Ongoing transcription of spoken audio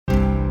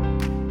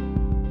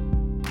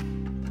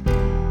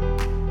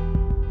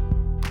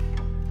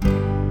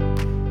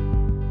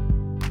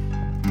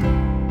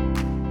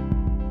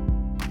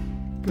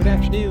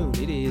afternoon.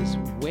 It is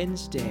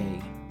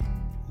Wednesday,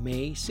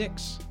 May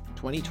 6,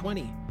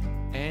 2020.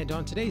 And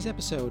on today's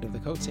episode of the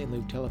Côte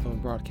Saint-Luc Telephone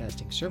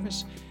Broadcasting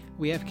Service,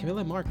 we have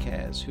Camilla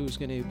Marquez, who's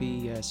going to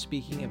be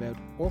speaking about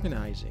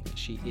organizing.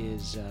 She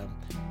is a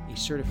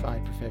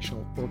certified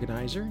professional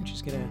organizer, and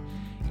she's going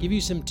to give you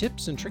some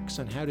tips and tricks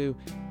on how to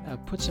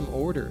put some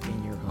order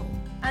in your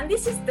home. And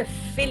this is the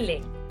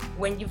feeling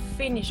when you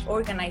finish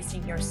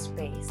organizing your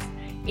space.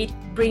 It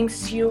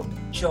brings you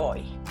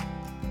joy.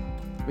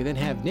 We then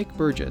have Nick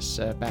Burgess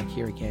back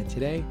here again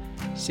today,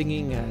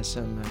 singing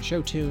some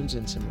show tunes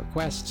and some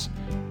requests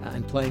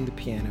and playing the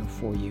piano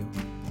for you.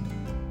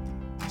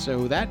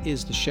 So that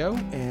is the show,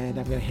 and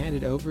I'm going to hand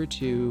it over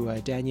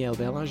to Danielle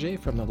Bélanger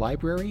from the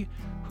library,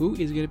 who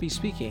is going to be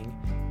speaking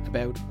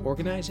about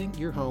organizing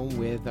your home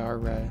with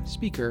our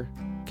speaker,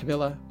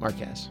 Camilla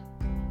Marquez.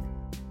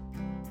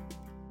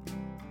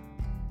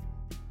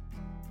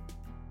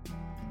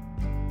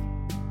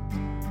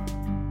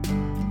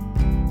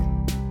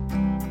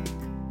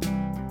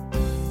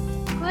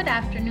 Good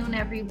afternoon,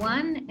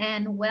 everyone,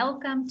 and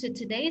welcome to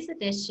today's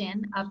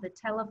edition of the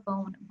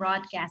Telephone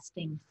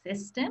Broadcasting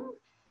System.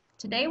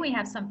 Today we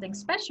have something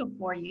special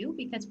for you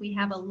because we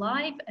have a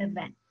live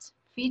event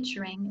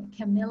featuring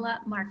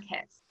Camilla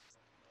Marquez.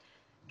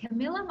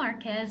 Camilla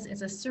Marquez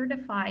is a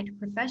certified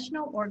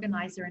professional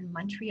organizer in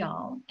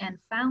Montreal and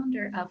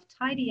founder of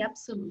Tidy Up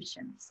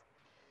Solutions.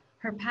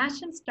 Her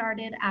passion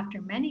started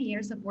after many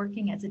years of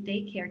working as a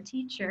daycare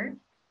teacher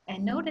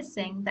and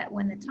noticing that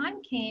when the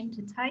time came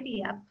to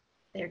tidy up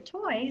their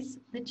toys,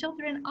 the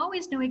children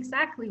always knew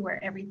exactly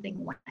where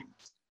everything went.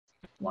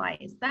 Why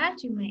is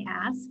that, you may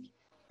ask?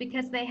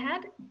 Because they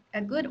had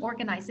a good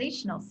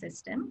organizational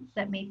system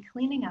that made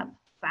cleaning up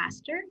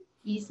faster,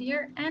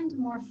 easier, and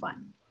more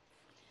fun.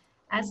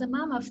 As a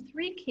mom of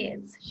 3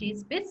 kids,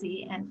 she's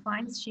busy and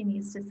finds she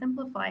needs to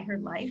simplify her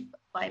life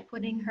by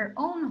putting her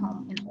own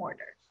home in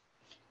order.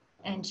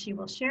 And she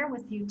will share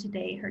with you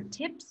today her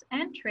tips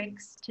and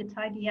tricks to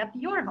tidy up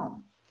your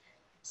home.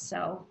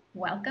 So,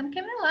 welcome,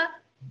 Camilla.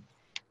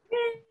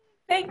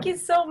 Thank you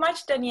so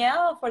much,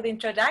 Danielle, for the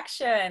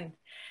introduction.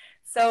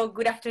 So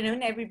good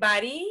afternoon,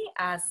 everybody.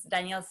 As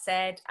Danielle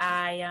said,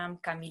 I am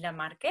Camilla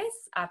Marquez,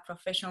 a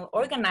professional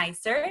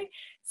organizer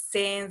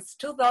since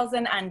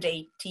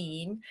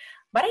 2018.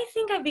 But I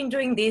think I've been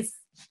doing this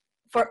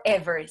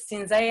forever.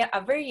 Since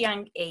a very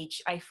young age,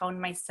 I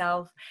found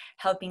myself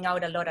helping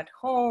out a lot at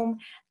home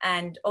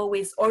and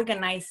always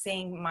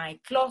organizing my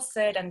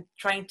closet and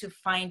trying to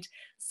find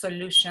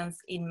solutions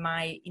in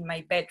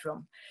my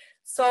bedroom.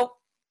 So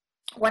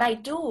what I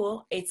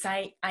do is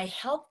I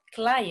help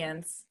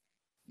clients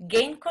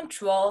gain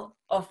control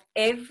of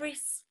every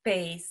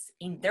space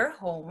in their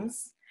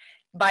homes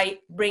by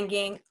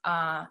bringing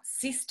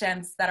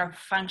systems that are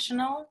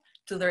functional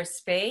to their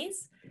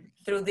space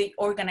through the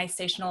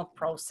organizational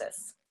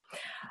process.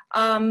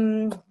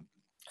 So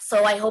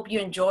I hope you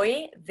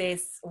enjoy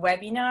this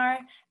webinar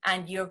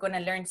and you're going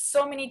to learn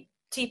so many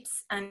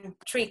tips and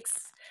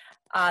tricks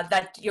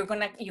that you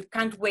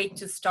can't wait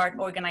to start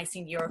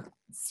organizing your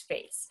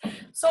space.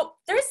 So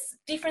there's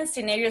different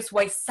scenarios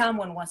why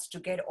someone wants to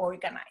get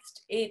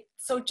organized.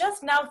 So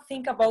just now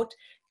think about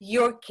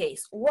your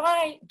case.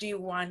 Why do you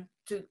want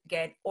to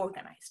get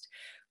organized?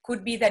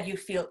 Could be that you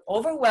feel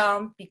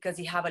overwhelmed because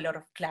you have a lot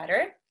of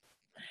clutter.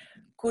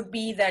 Could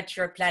be that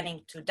you're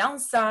planning to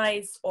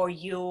downsize, or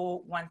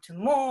you want to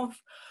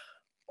move,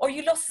 or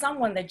you lost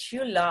someone that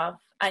you love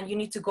and you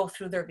need to go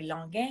through their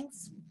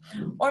belongings.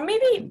 Or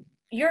maybe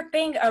you're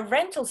paying a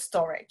rental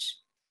storage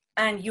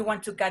and you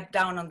want to cut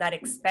down on that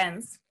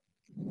expense.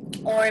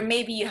 Or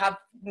maybe you have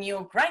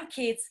new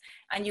grandkids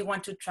and you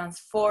want to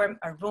transform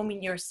a room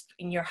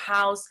in your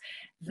house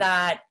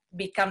that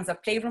becomes a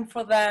playroom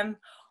for them,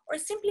 or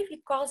simply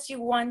because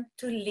you want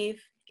to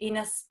live in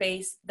a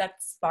space that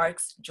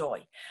sparks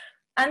joy.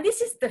 And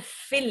this is the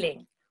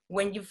feeling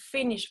when you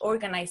finish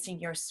organizing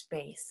your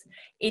space.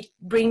 It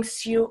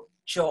brings you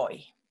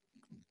joy.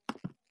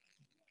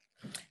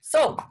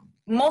 So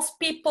most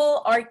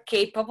people are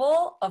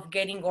capable of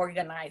getting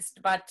organized,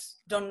 but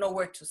don't know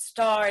where to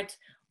start,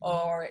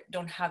 or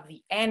don't have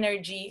the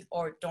energy,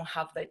 or don't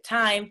have the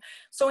time.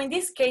 So in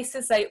these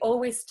cases, I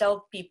always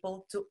tell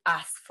people to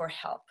ask for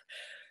help.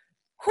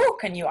 Who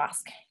can you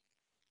ask?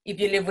 If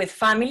you live with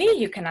family,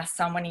 you can ask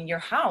someone in your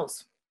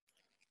house.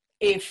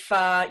 If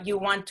you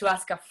want to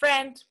ask a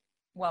friend,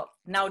 well,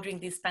 now during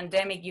this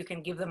pandemic, you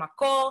can give them a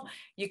call,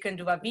 you can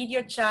do a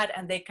video chat,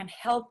 and they can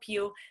help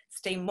you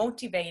stay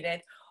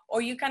motivated.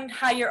 Or you can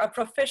hire a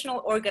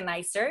professional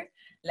organizer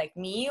like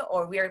me,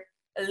 or we're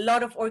a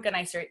lot of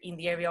organizers in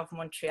the area of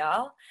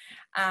Montreal.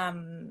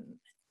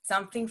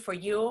 Something for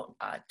you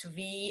to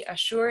be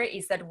assured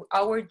is that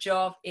our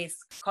job is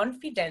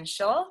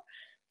confidential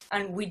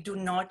and we do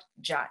not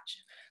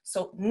judge.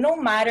 So no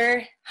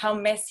matter how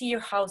messy your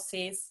house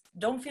is,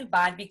 don't feel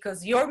bad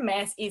because your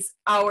mess is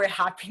our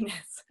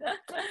happiness.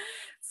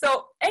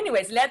 So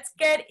anyways, let's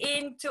get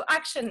into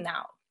action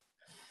now.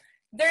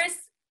 There's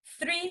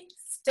 3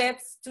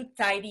 steps to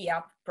tidy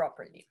up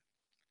properly.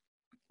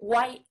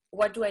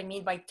 What do I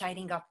mean by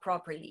tidying up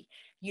properly?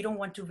 you don't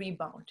want to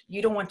rebound.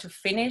 You don't want to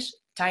finish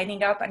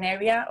tidying up an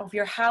area of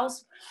your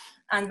house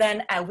and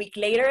then a week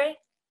later,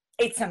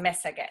 it's a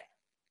mess again.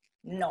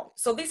 No.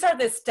 So these are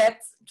the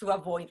steps to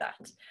avoid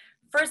that.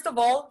 First of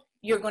all,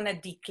 you're gonna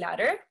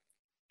declutter.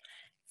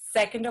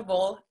 Second of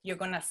all, you're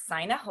gonna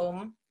assign a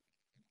home.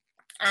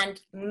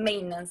 And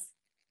maintenance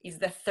is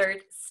the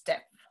third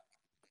step.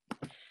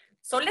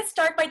 So let's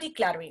start by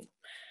decluttering.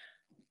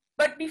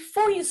 But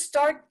before you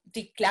start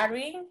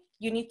decluttering,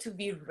 you need to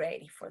be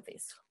ready for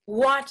this.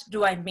 What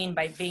do I mean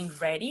by being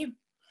ready?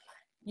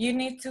 You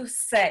need to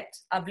set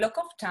a block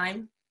of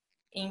time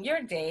in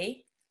your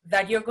day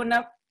that you're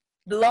gonna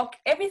block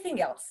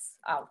everything else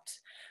out.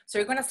 So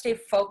you're gonna stay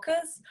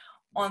focused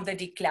on the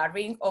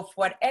decluttering of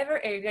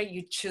whatever area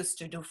you choose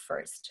to do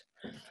first.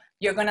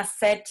 You're gonna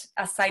set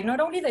aside not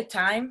only the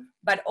time,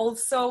 but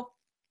also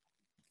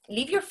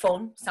leave your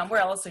phone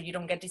somewhere else so you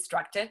don't get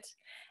distracted,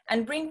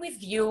 and bring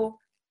with you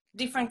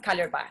different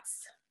color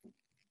bags.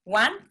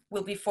 One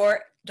will be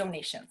for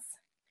donations,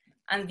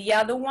 and the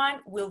other one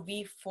will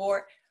be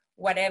for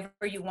whatever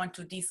you want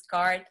to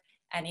discard,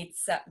 and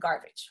it's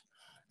garbage.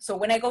 So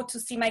when I go to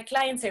see my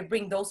clients, I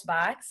bring those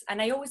bags,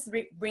 and I always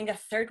bring a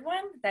third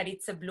one that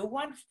it's a blue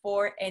one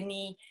for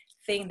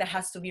anything that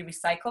has to be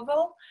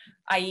recyclable.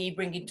 I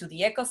bring it to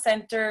the eco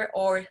center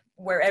or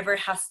wherever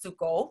it has to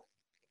go.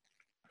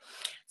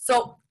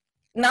 So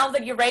now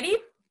that you're ready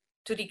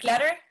to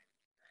declutter,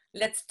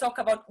 let's talk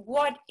about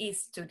what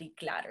is to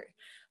declutter.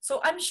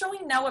 So I'm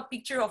showing now a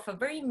picture of a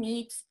very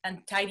neat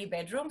and tidy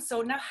bedroom.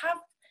 So now have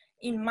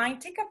in mind,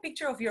 take a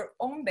picture of your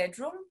own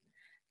bedroom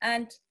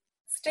and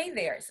stay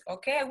there,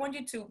 okay? I want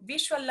you to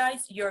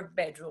visualize your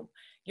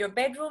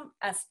bedroom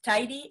as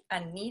tidy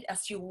and neat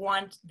as you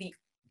want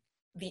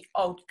the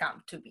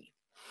outcome to be.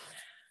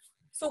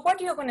 So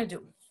what you're gonna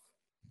do?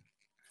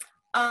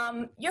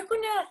 You're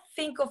gonna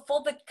think of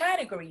all the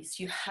categories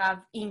you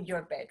have in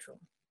your bedroom.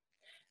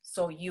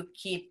 So you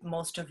keep,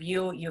 most of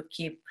you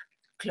keep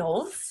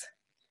clothes,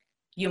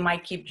 you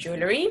might keep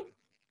jewelry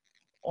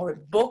or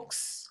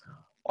books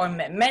or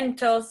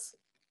mementos,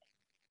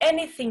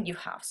 anything you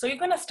have. So you're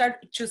gonna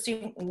start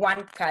choosing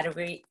one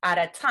category at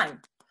a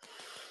time.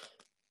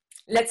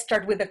 Let's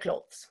start with the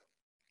clothes.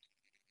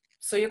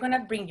 So you're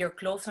gonna bring your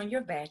clothes on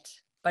your bed,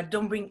 but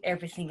don't bring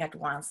everything at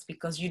once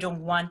because you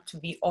don't want to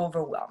be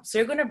overwhelmed. So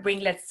you're gonna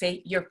bring, let's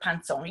say, your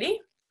pants only.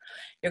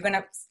 You're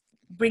gonna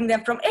bring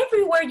them from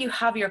everywhere you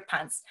have your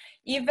pants,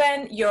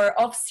 even your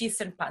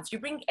off-season pants. You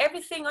bring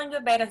everything on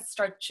your bed and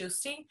start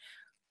choosing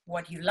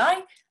what you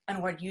like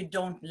and what you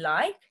don't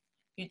like.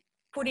 You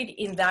put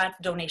it in that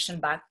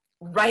donation bag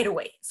right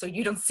away so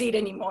you don't see it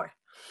anymore.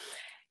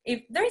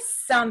 If there's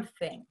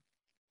something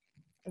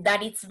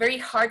that it's very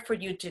hard for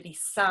you to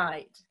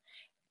decide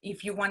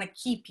if you want to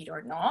keep it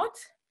or not,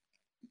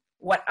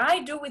 what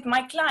I do with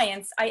my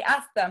clients, I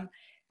ask them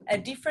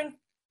different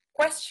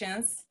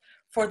questions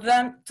for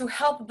them to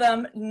help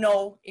them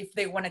know if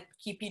they want to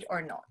keep it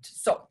or not.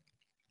 So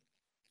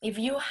if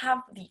you have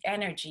the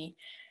energy,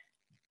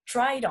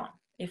 try it on.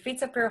 If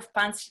it's a pair of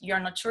pants you're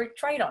not sure,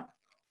 try it on.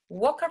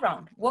 Walk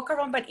around,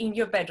 but in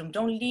your bedroom.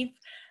 Don't leave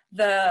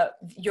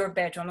your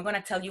bedroom. I'm going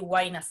to tell you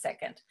why in a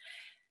second.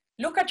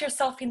 Look at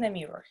yourself in the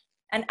mirror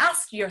and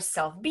ask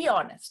yourself, be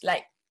honest,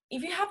 like,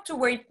 if you have to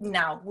wear it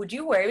now, would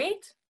you wear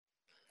it?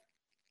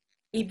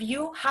 If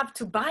you have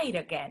to buy it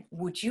again,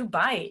 would you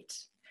buy it?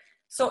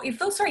 So if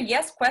those are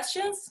yes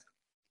questions,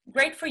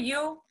 great for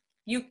you.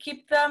 You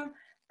keep them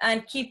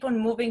and keep on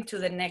moving to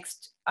the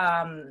next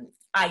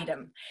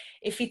item.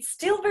 If it's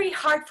still very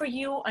hard for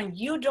you and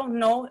you don't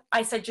know,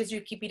 I suggest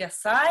you keep it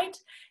aside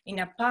in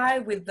a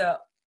pile with the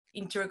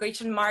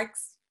interrogation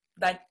marks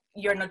that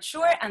you're not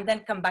sure, and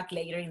then come back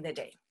later in the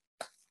day.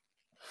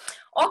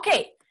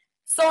 Okay,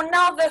 so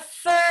now the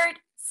third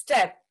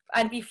step,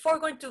 and before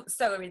going to,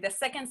 sorry, the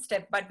second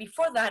step, but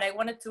before that, I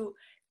wanted to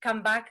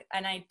come back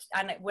and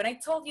when I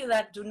told you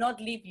that do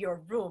not leave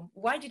your room,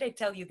 why did I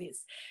tell you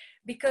this?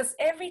 Because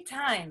every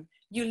time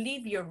you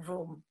leave your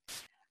room,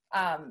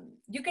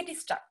 you get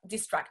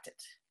distracted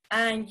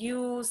and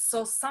you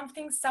saw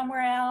something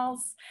somewhere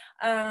else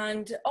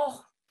and,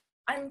 oh,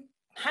 I'm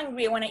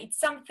hungry, I want to eat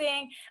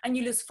something, and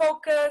you lose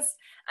focus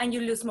and you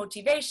lose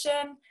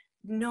motivation.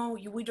 No,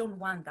 we don't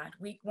want that.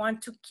 We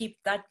want to keep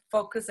that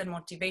focus and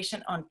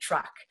motivation on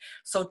track.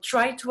 So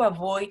try to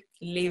avoid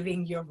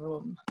leaving your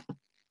room.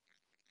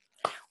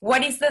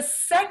 What is the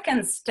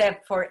second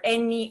step for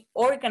any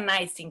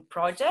organizing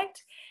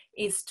project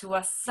is to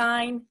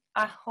assign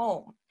a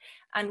home.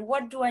 And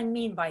what do I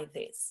mean by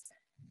this?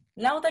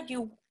 Now that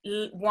you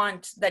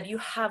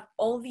have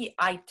all the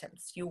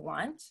items you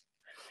want,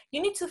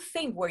 you need to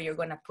think where you're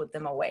going to put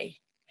them away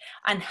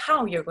and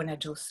how you're going to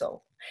do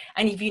so.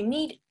 And if you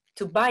need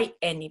to buy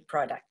any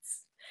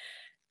products.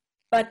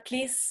 But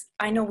please,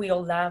 I know we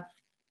all love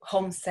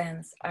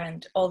HomeSense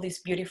and all these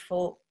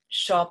beautiful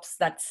shops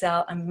that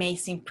sell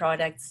amazing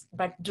products,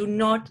 but do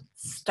not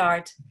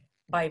start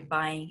by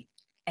buying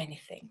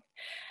anything.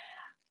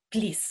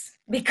 Please,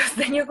 because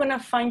then you're gonna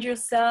find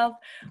yourself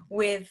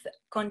with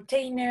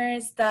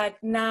containers that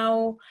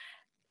now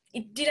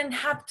it didn't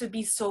have to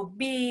be so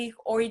big,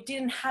 or it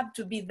didn't have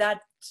to be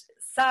that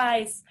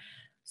size.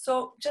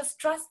 So just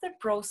trust the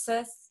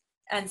process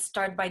and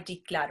start by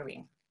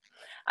decluttering.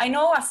 I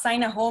know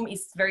assigning a home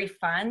is very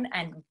fun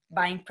and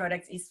buying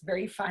products is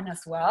very fun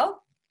as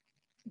well,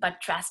 but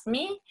trust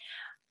me,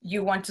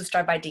 you want to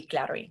start by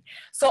decluttering.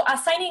 So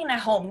assigning a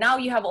home, now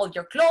you have all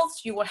your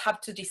clothes, you will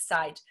have to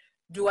decide,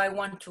 do I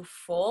want to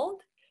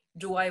fold?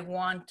 Do I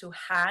want to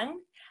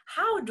hang?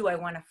 How do I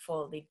want to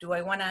fold it? Do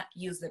I want to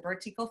use the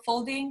vertical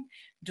folding?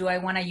 Do I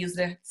want to use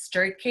the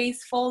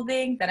staircase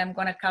folding that I'm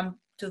going to come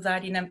to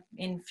that in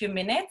a few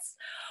minutes?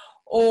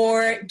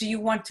 Or do you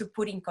want to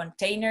put in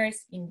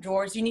containers, in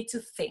drawers? You need to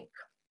think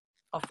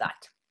of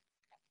that.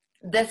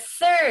 The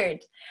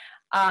third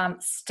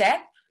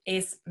step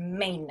is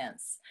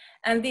maintenance.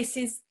 And this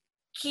is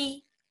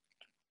key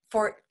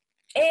for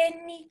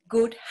any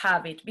good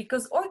habit,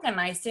 because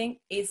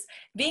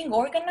being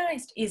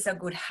organized is a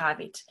good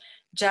habit.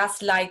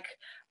 Just like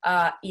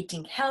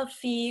eating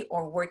healthy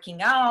or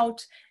working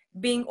out,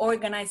 being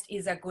organized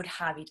is a good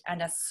habit.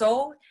 And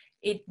so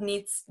it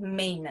needs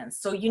maintenance.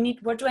 So you need,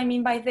 what do I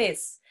mean by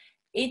this?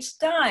 Each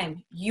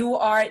time you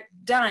are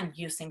done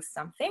using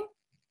something,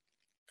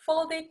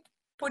 fold it,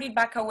 put it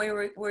back away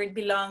where it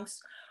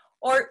belongs,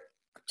 or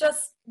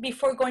just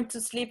before going to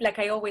sleep, like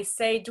I always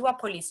say, do a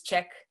police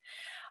check.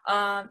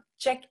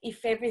 Check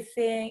if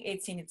everything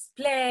is in its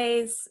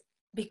place,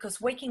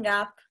 because waking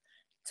up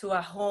to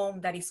a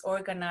home that is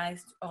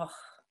organized,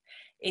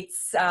 it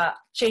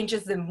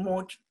changes the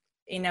mood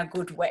in a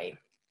good way.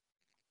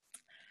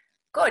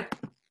 Good.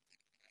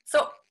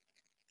 So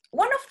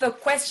one of the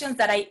questions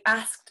that I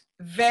asked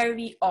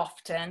very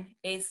often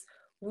is,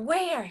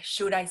 where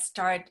should I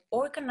start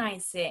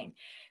organizing?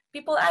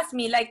 People ask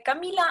me, like,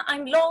 Camilla,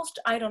 I'm lost.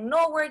 I don't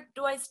know where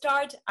do I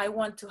start. I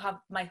want to have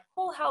my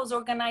whole house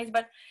organized,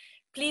 but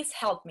please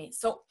help me.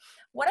 So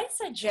what I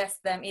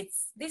suggest them,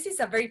 this is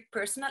a very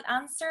personal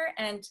answer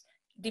and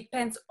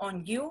depends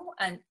on you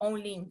and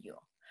only in you.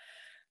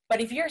 But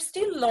if you're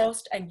still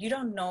lost and you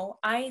don't know,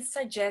 I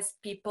suggest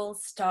people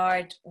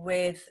start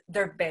with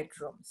their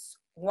bedrooms.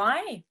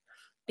 Why?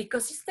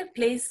 Because it's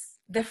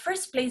the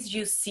first place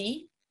you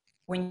see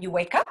when you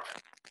wake up,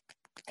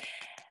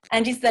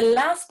 and it's the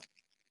last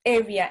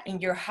area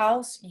in your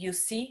house you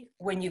see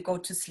when you go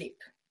to sleep.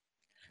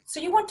 So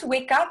you want to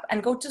wake up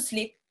and go to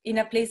sleep in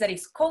a place that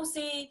is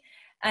cozy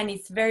and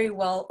it's very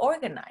well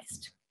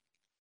organized.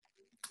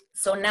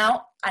 So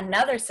now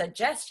another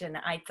suggestion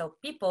I tell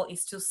people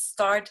is to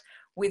start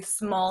with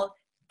small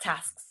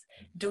tasks.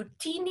 Do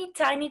teeny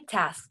tiny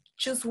tasks.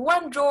 Choose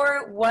one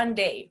drawer one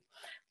day.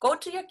 Go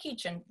to your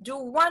kitchen, do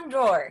one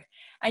drawer,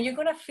 and you're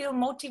gonna feel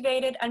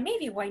motivated, and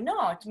maybe why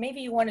not?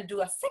 Maybe you wanna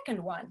do a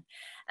second one,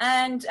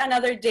 and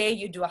another day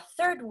you do a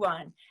third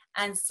one,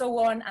 and so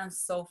on and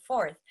so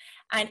forth.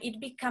 And it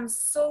becomes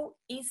so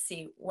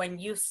easy when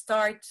you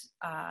start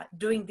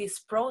doing this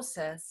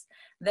process,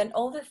 then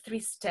all the 3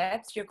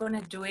 steps, you're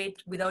gonna do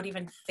it without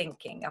even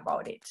thinking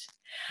about it.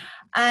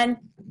 And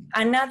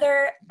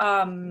another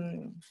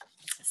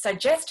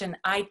suggestion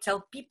I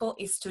tell people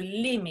is to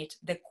limit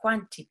the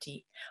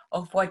quantity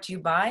of what you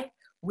buy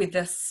with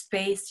the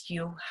space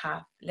you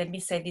have. Let me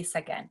say this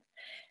again.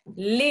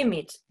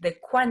 Limit the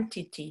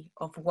quantity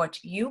of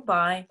what you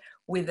buy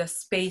with the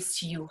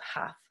space you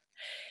have.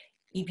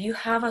 If you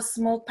have a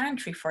small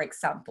pantry, for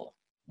example,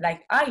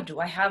 like I do,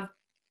 I have,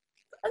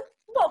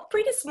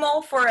 pretty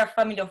small for a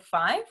family of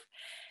 5.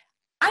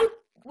 I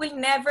will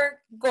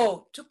never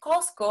go to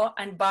Costco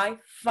and buy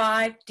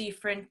 5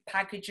 different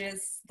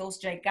packages, those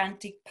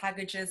gigantic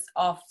packages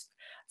of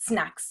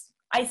snacks.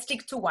 I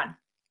stick to one.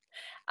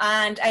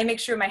 And I make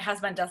sure my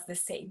husband does the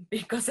same,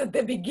 because at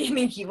the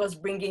beginning he was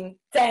bringing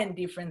 10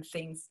 different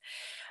things.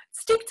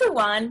 Stick to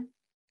one,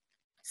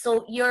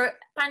 so your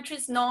pantry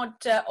is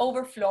not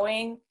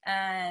overflowing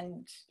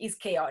and is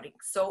chaotic.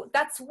 So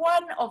that's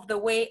one of the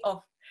way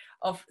of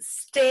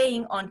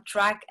staying on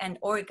track and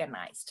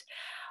organized.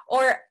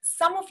 Or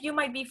some of you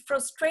might be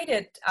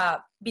frustrated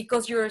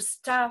because your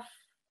stuff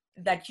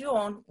that you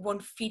own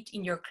won't fit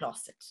in your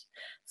closet.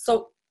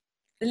 So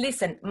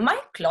listen, my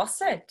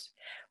closet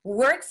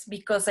works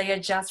because I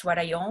adjust what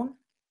I own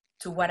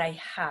to what I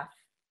have.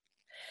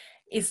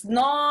 It's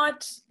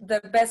not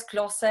the best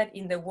closet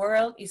in the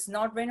world. It's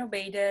not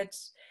renovated.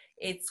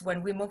 It's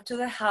when we moved to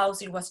the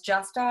house, it was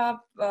just a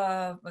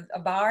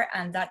bar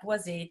and that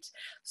was it.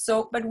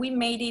 So, but we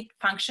made it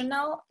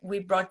functional. We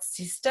brought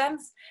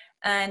systems.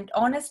 And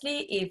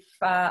honestly, if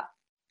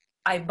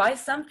I buy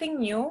something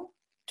new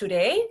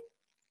today,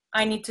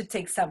 I need to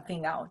take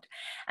something out.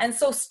 And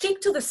so stick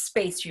to the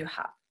space you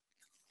have.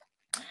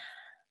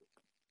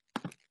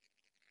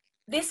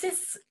 This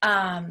is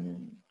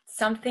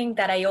something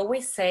that I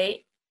always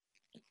say: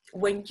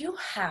 when you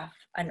have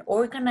an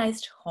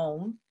organized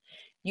home,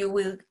 you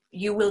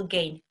will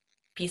gain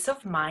peace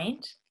of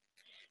mind,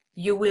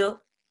 you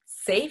will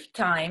save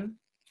time,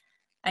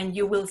 and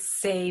you will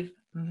save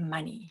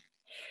money.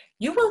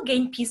 You will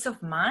gain peace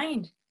of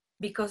mind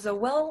because a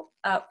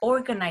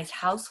well-organized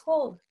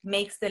household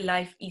makes the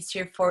life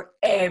easier for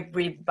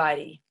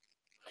everybody.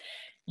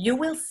 You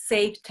will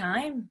save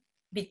time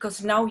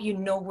because now you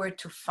know where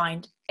to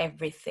find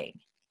everything.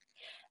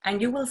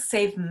 And you will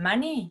save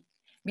money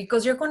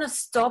because you're going to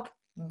stop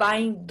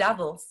buying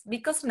doubles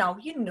because now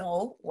you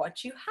know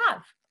what you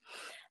have.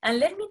 And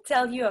let me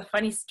tell you a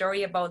funny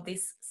story about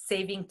this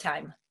saving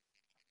time.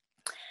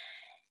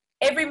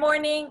 Every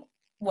morning,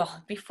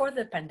 well, before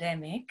the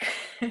pandemic,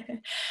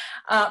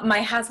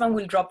 my husband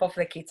will drop off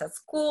the kids at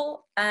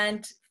school.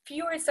 And a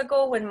few years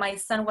ago, when my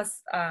son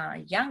was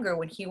younger,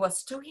 when he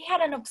was 2, he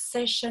had an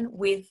obsession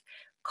with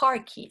car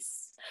keys.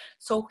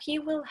 So he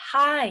will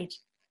hide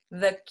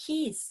the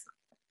keys,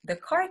 the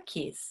car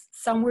keys,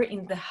 somewhere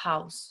in the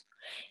house.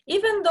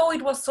 Even though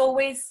it was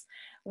always,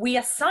 we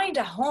assigned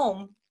a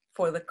home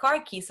for the car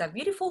keys, a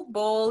beautiful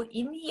bowl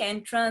in the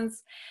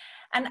entrance.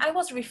 And I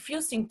was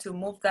refusing to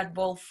move that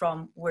bowl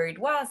from where it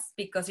was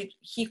because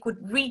he could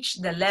reach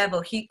the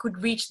level, he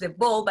could reach the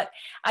bowl, but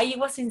I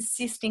was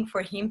insisting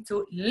for him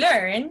to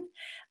learn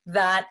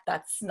that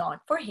that's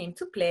not for him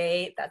to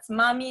play, that's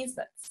mommy's,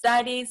 that's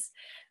daddy's.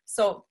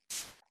 So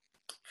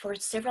for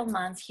several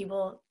months, he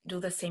will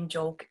do the same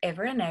joke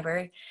ever and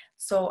ever.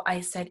 So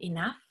I said,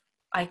 enough,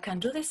 I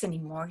can't do this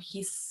anymore.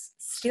 He's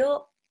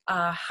still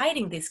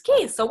hiding these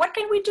keys. So what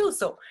can we do?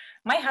 So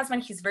my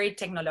husband, he's very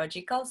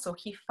technological. So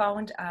he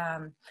found,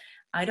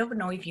 I don't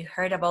know if you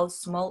heard about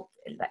small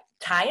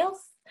tiles.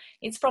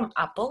 It's from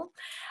Apple.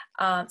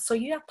 So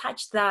you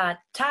attach that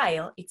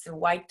tile. It's a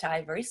white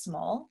tile, very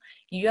small.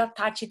 You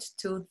attach it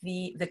to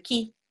the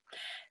key.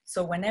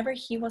 So whenever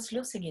he was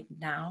losing it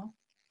now,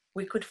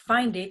 we could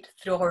find it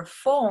through our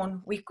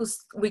phone. We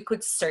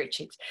could search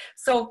it.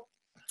 So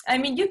I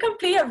mean, you can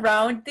play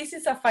around. This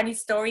is a funny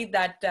story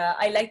that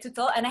I like to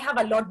tell, and I have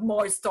a lot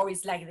more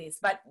stories like this,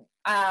 but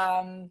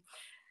I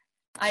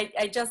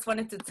just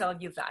wanted to tell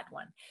you that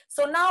one.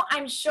 So now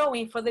I'm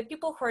showing, for the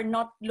people who are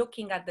not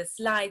looking at the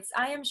slides,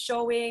 I am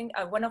showing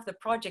one of the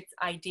projects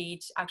I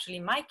did actually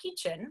in my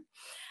kitchen.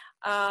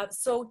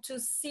 So to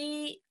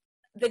see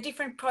the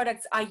different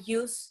products I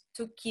use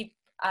to keep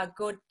a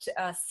good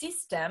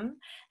system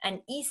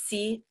and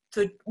easy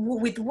to,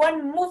 with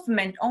one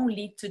movement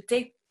only, to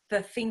take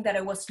the thing that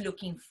I was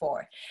looking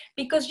for.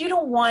 Because you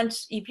don't want,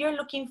 if you're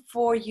looking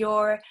for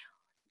your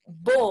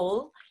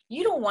bowl,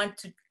 you don't want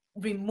to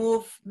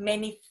remove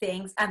many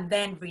things and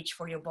then reach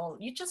for your bowl.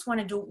 You just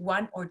want to do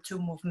 1 or 2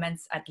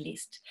 movements at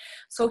least.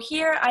 So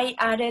here I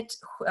added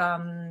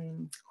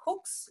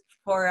hooks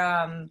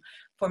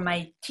for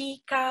my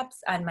teacups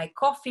and my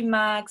coffee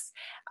mugs.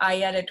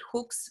 I added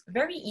hooks,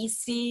 very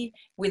easy,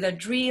 with a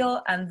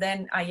drill, and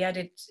then I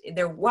added,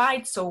 they're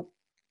wide, so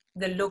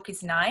the look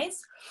is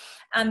nice.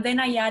 And then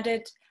I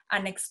added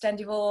an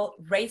extendable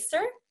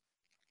razor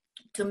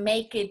to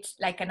make it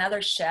like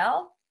another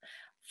shelf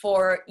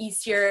for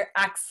easier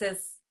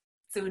access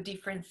to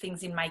different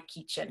things in my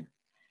kitchen.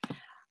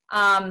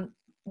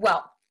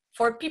 Well,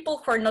 for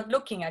people who are not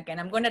looking again,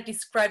 I'm going to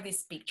describe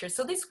this picture.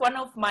 So this is one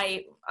of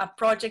my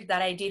project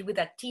that I did with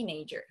a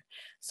teenager.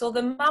 So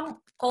the mom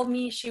called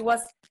me, she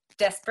was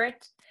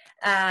desperate.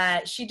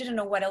 She didn't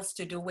know what else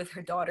to do with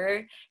her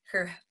daughter.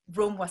 Her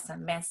room was a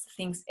mess,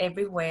 things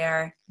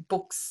everywhere,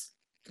 books.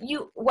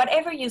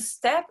 Whatever you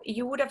step,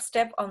 you would have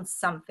stepped on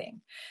something.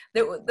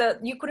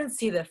 You couldn't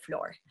see the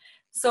floor.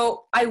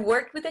 So I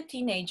worked with a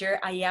teenager.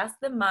 I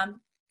asked the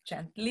mom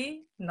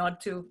gently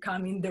not to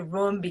come in the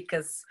room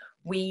because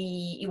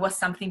it was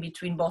something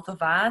between both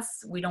of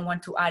us. We don't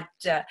want to add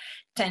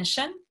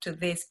tension to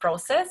this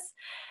process.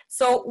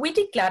 So we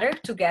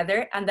decluttered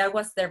together, and that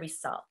was the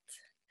result.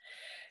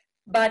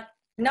 But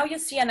now you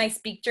see a nice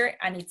picture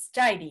and it's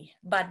tidy,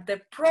 but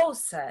the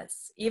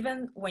process,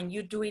 even when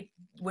you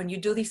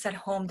do this at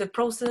home, the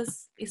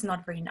process is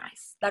not very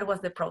nice. That was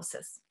the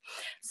process.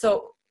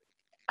 So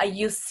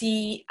you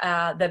see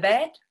the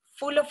bed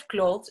full of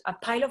clothes, a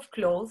pile of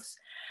clothes.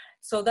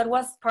 So that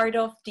was part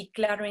of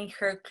decluttering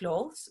her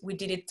clothes. We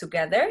did it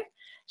together.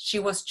 She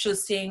was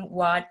choosing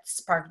what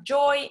sparked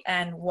joy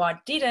and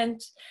what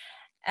didn't.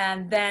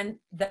 And then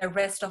the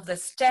rest of the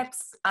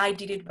steps, I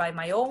did it by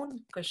my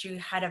own because she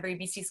had a very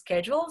busy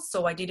schedule.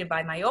 So I did it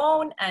by my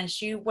own, and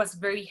she was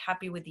very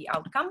happy with the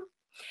outcome.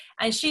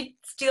 And she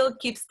still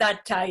keeps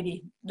that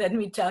tidy. Let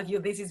me tell you,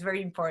 this is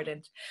very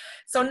important.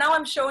 So now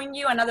I'm showing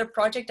you another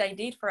project I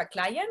did for a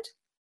client.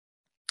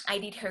 I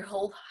did her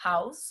whole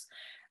house,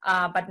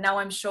 but now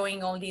I'm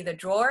showing only the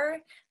drawer.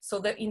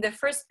 So in the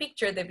first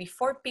picture, the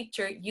before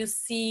picture, you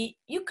see,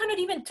 you cannot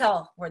even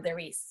tell where there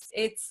is.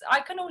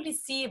 I can only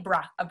see a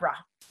bra,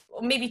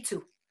 or maybe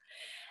 2.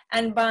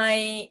 And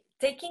by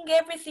taking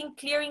everything,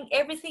 clearing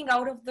everything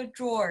out of the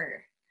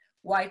drawer,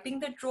 wiping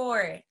the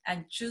drawer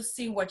and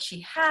choosing what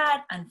she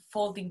had and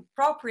folding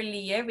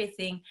properly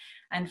everything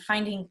and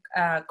finding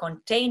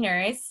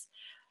containers,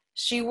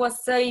 she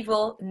was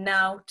able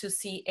now to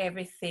see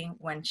everything.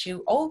 When she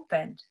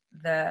opened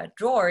the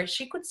drawer,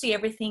 she could see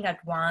everything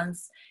at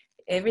once.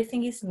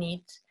 Everything is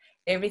neat.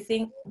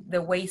 Everything,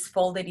 the way it's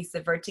folded is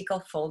the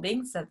vertical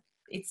folding. So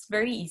it's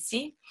very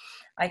easy.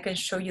 I can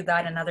show you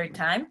that another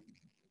time.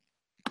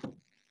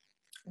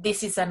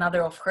 This is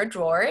another of her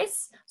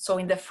drawers. So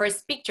in the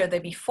first picture, the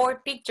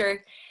before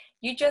picture,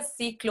 you just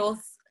see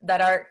clothes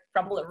that are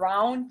crumbled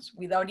around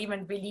without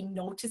even really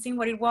noticing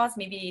what it was.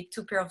 Maybe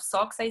 2 pair of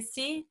socks I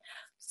see.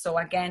 So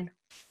again,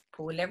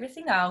 pull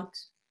everything out,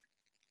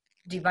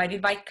 divide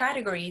it by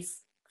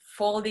categories,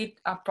 fold it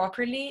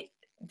appropriately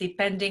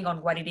depending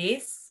on what it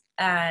is.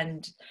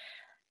 And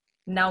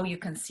now you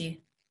can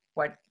see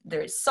what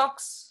there's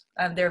socks,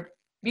 and they're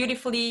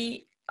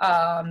beautifully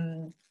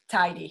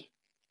tidy.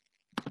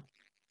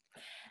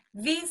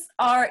 These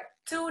are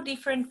 2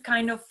 different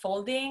kind of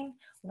folding.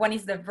 One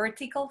is the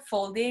vertical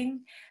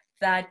folding,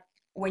 that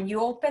when you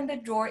open the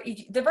drawer,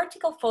 the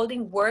vertical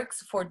folding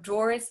works for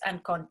drawers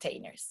and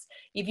containers.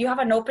 If you have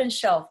an open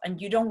shelf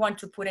and you don't want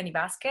to put any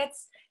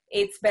baskets,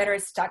 it's better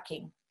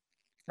stacking,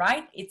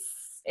 right?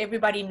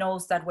 Everybody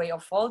knows that way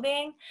of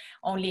folding,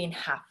 only in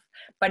half.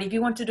 But if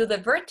you want to do the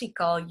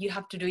vertical, you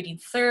have to do it in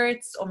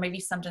thirds or maybe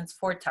sometimes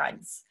 4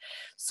 times.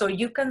 So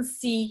you can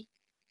see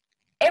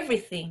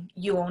everything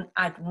you own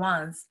at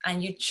once,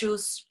 and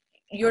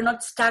you're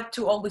not stuck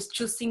to always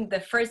choosing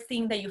the first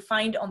thing that you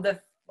find on the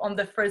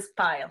first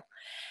pile.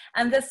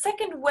 And the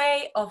second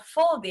way of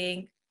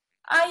folding,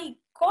 I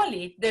call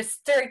it the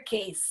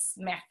staircase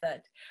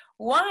method.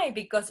 Why?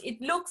 Because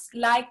it looks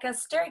like a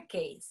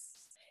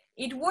staircase.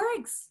 It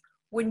works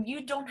when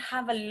you don't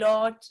have a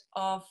lot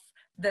of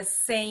the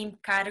same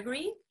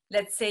category.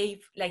 Let's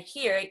say, like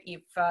here,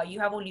 if you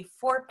have only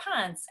 4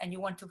 pants and you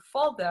want to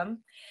fold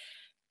them,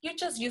 you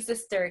just use the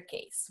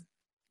staircase.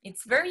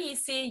 It's very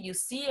easy. You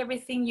see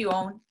everything you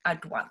own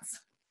at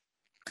once.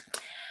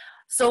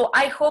 So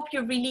I hope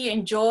you really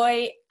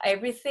enjoy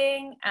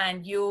everything,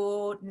 and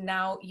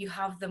now you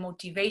have the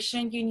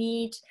motivation you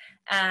need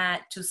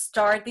to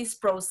start this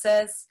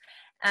process.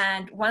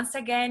 And once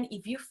again,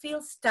 if you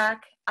feel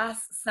stuck,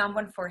 ask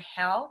someone for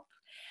help.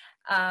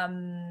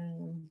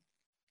 And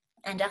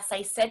as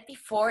I said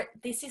before,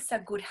 this is a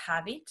good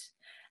habit.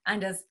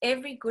 And as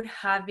every good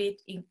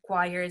habit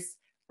requires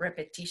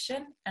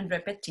repetition and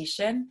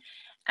repetition,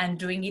 and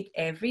doing it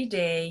every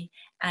day.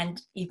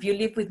 And if you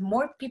live with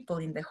more people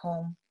in the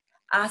home,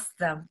 ask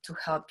them to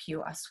help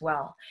you as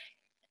well.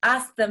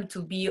 Ask them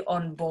to be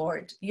on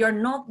board. You're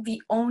not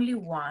the only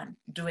one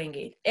doing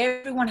it.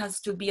 Everyone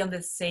has to be on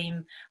the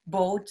same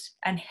boat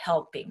and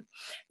helping.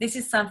 This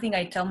is something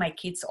I tell my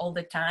kids all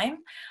the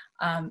time.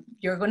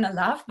 You're gonna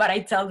laugh, but I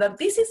tell them,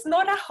 this is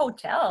not a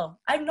hotel.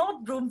 I'm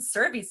not room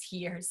service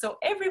here. So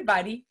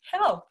everybody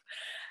help.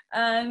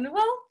 And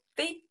well,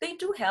 they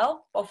do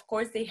help. Of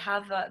course, they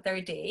have their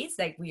days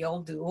like we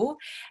all do.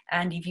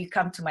 And if you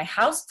come to my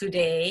house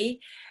today,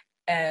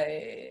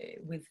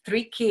 with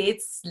 3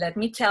 kids, let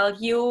me tell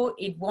you,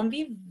 it won't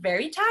be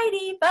very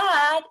tidy,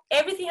 but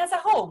everything has a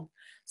home.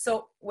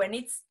 So when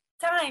it's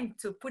time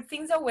to put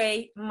things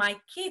away, my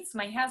kids,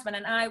 my husband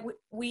and I,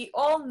 we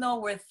all know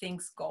where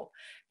things go.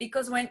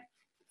 Because when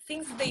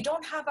things, they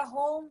don't have a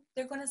home,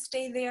 they're gonna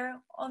stay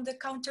there on the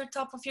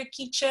countertop of your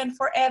kitchen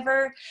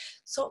forever.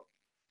 So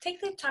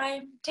take the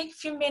time, take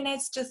a few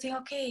minutes to think,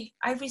 okay,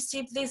 I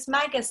received this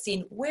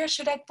magazine, where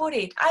should I put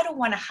it? I don't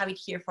wanna have it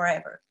here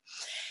forever.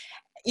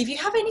 If you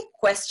have any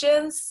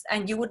questions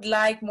and you would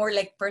like more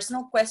like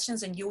personal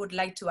questions and you would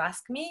like to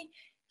ask me,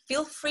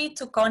 feel free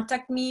to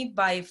contact me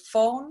by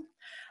phone.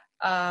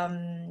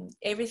 My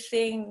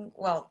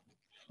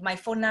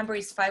phone number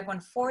is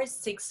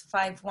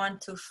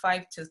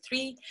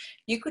 514-651-2523.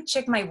 You could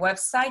check my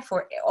website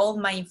for all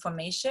my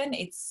information.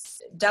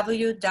 It's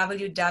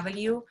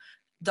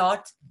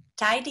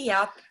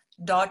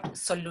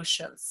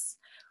www.tidyup.solutions.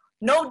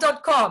 No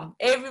 .com.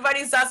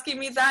 Everybody's asking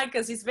me that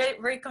because it's very,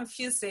 very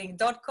confusing.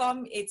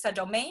 .com, it's a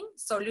domain.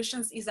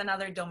 Solutions is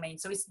another domain.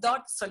 So it's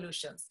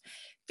 .solutions.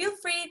 Feel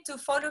free to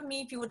follow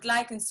me if you would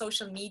like in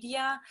social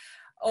media,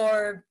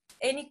 or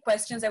any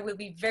questions I will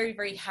be very,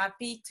 very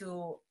happy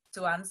to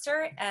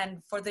answer.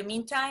 And for the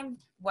meantime,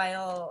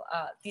 while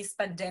this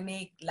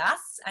pandemic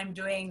lasts, I'm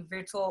doing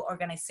virtual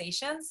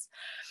organizations.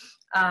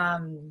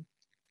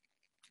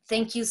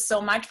 Thank you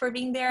so much for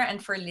being there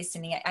and for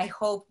listening. I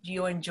hope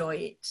you enjoy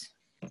it.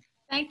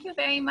 Thank you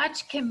very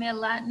much,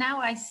 Camilla.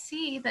 Now I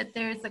see that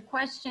there's a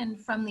question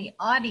from the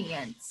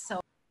audience. So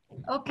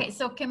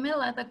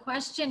Camilla, the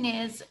question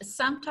is,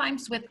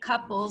 sometimes with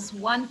couples,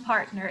 one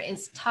partner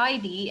is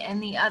tidy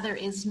and the other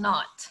is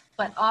not,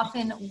 but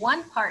often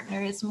one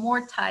partner is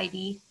more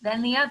tidy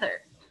than the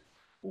other.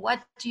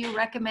 What do you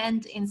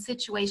recommend in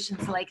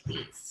situations like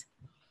these?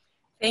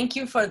 Thank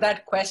you for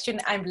that question.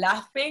 I'm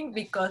laughing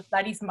because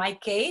that is my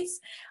case.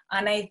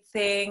 And I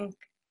think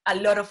a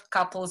lot of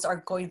couples are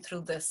going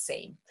through the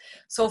same.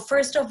 So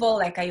first of all,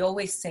 like I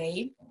always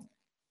say,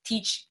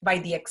 teach by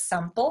the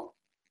example.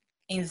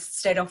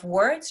 Instead of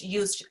words,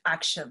 use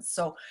actions.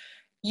 So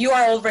you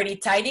are already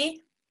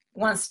tidy,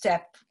 one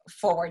step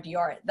forward you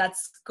are.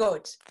 That's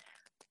good.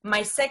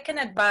 My second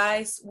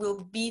advice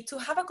will be to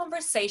have a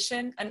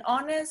conversation, and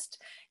honest,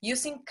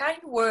 using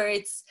kind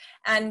words,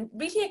 and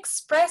really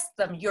express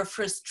them, your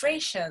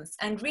frustrations,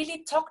 and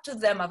really talk to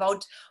them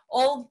about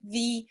all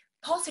the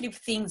positive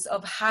things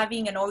of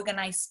having an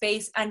organized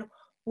space and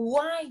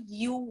why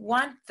you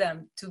want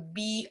them to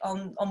be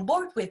on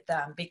board with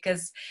them.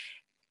 Because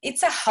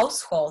it's a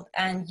household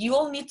and you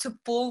all need to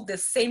pull the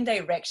same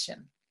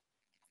direction.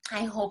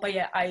 I hope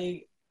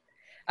I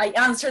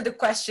answered the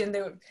question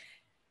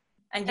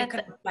and you can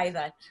apply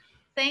that.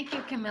 Thank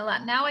you,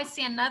 Camilla. Now I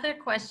see another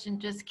question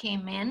just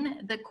came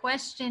in. The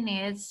question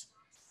is,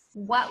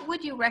 what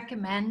would you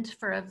recommend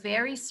for a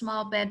very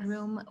small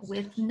bedroom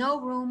with no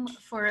room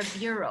for a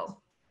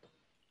bureau?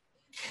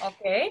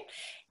 Okay,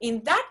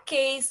 in that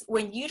case,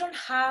 when you don't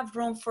have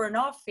room for an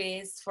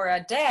office, for a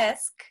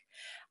desk,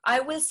 I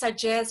will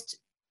suggest,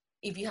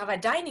 if you have a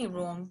dining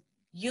room,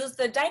 use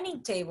the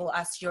dining table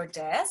as your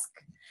desk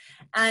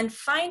and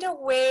find a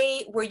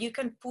way where you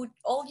can put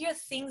all your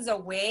things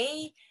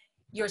away,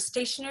 your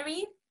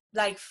stationery.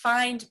 Like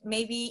find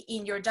maybe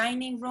in your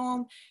dining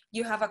room,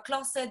 you have a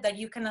closet that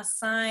you can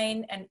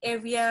assign an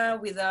area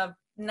with a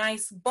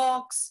nice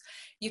box.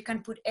 You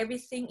can put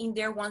everything in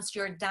there once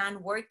you're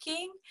done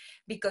working,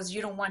 because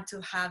you don't want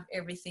to have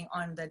everything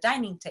on the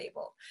dining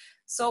table.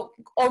 So,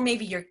 or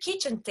maybe your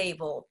kitchen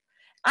table.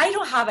 I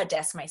don't have a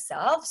desk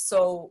myself,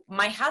 so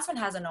my husband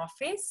has an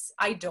office.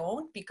 I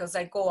don't, because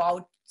I go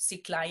out see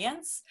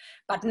clients.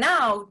 But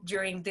now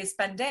during this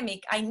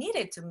pandemic, I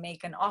needed to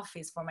make an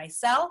office for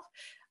myself,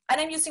 and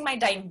I'm using my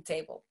dining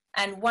table.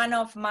 And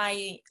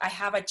I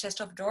have a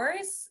chest of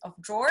drawers.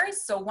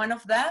 So one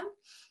of them,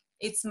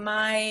 it's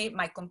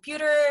my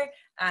computer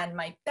and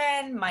my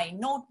pen, my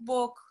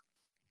notebook.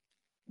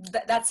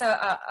 That's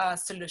a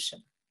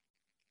solution.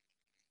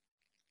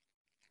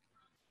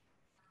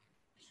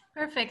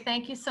 Perfect.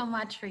 Thank you so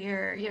much for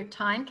your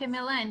time,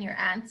 Camilla, and your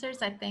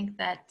answers. I think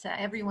that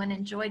everyone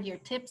enjoyed your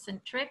tips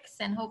and tricks,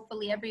 and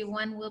hopefully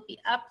everyone will be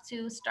up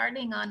to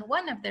starting on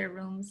one of their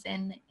rooms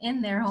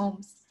in their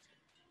homes.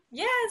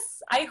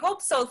 Yes, I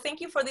hope so.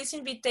 Thank you for this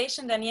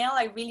invitation, Danielle.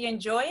 I really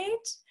enjoy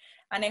it,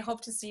 and I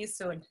hope to see you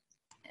soon.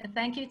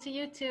 Thank you to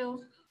you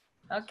too.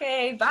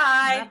 Okay,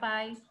 bye.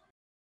 Bye-bye.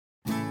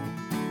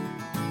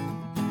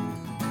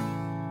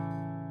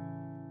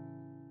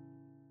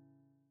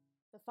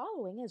 The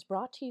following is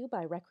brought to you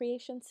by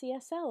Recreation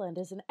CSL and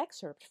is an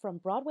excerpt from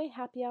Broadway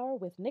Happy Hour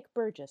with Nick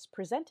Burgess,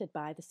 presented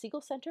by the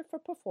Siegel Center for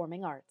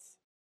Performing Arts.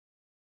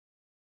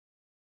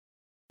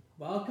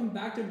 Welcome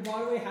back to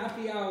Broadway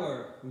Happy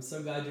Hour. I'm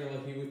so glad you're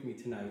all here with me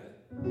tonight.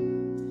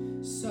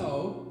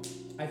 So,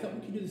 I thought we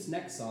could do this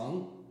next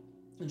song,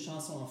 une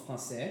chanson en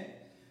français,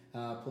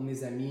 pour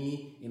mes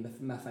amis et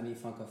ma famille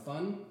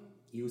francophone,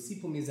 et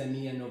aussi pour mes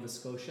amis à Nova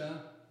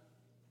Scotia,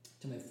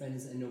 to my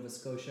friends in Nova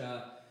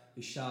Scotia,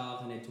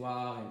 Richard and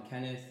Edouard and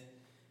Kenneth,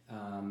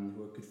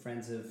 who are good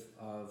friends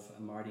of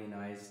Marty and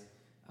I's.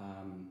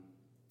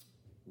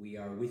 We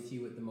are with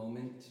you at the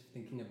moment,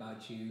 thinking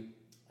about you.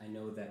 I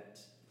know that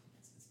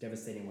it's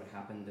devastating what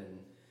happened,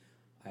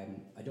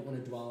 and I don't want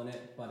to dwell on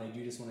it, but I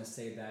do just want to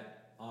say that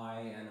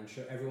and I'm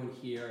sure everyone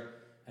here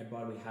at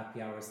Broadway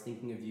Happy Hour is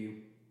thinking of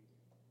you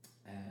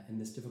in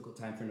this difficult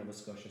time for Nova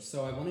Scotia.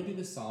 So I want to do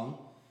this song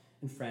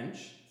in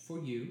French for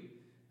you,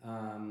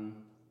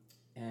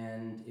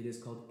 and it is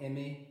called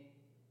Aimer,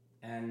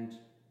 and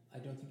I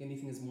don't think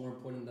anything is more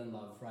important than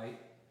love, right?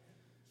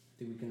 I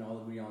think we can all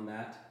agree on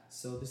that.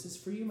 So this is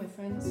for you, my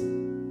friends.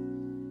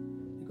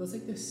 It goes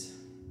like this.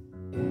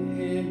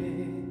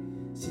 Aimer,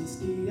 c'est ce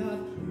qu'il y a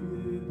de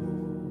plus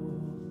beau.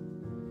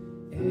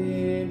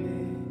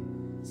 Aimer,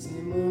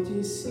 c'est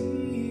monter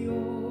si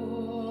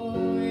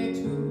haut et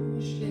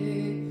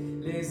toucher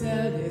les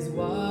ailes des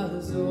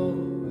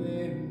oiseaux.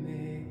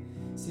 Aimer,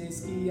 c'est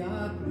ce qu'il y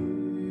a de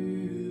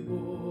plus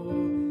beau.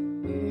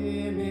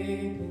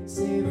 Aimer,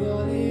 c'est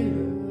voler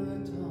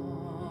le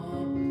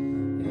temps.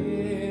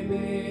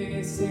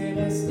 Aimer, c'est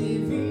rester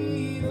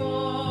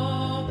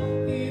vivant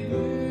et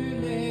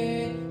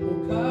brûler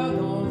au cœur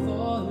dans le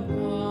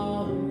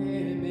volcan.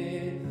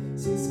 Aimer,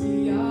 c'est ce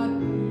qu'il y a de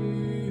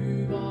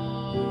plus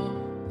grand.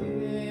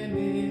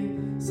 Aimer,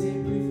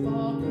 c'est plus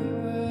fort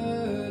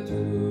que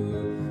tout.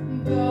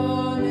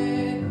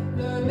 Donner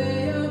le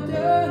meilleur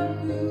de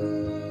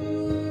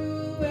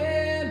nous.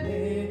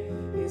 Aimer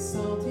et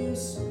sentir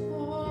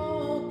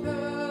son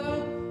cœur.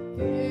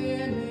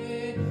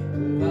 Aimer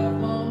pour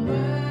avoir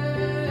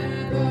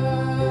moins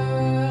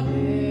peur.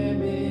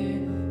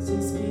 Aimer,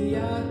 c'est ce qu'il y a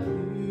de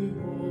plus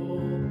beau.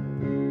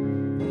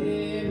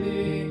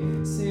 Aimer,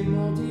 c'est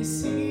monter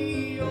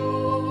si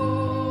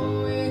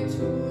haut et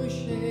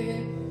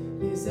toucher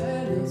les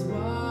ailes des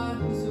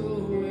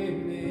oiseaux.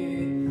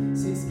 Aimer,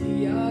 c'est ce qu'il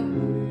y a de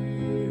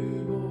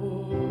plus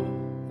beau.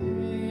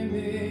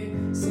 Aimer,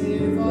 c'est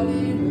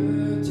voler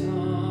le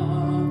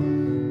temps.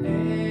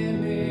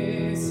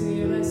 Aimer,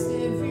 c'est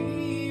rester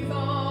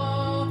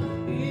vivant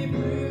et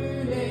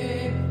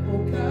brûler au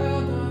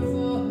cœur d'un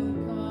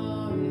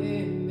volcan.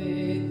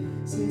 Aimer,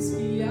 c'est ce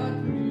qu'il y a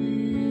de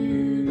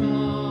plus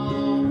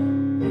grand.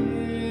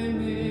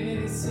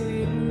 Aimer,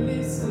 c'est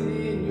brûler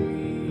ses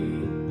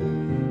nuits.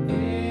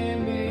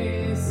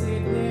 Aimer,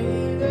 c'est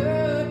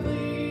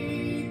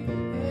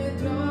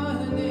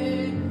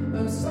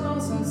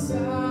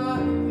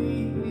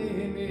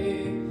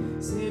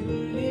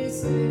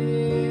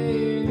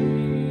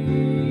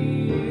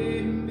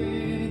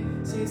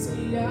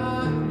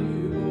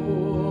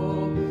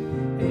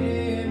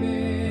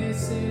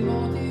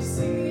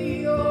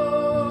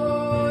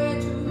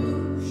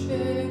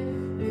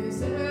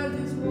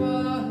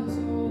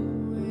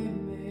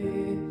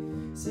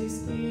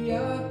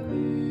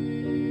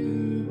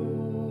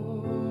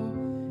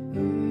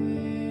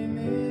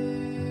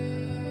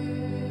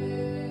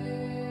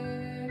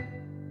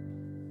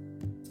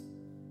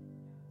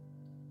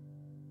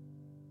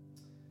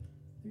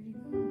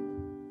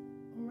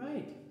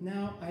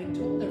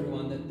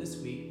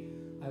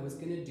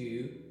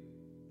do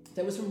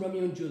that was from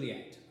Romeo and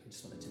Juliet. I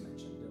just wanted to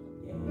mention.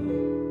 Yay.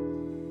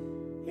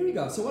 Here we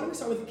go. So why don't we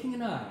start with the King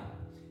and I?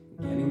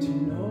 Getting to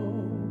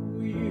know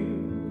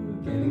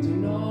you, getting to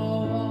know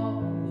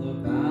all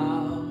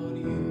about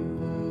you,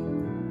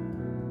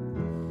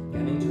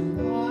 getting to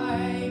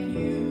like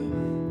you,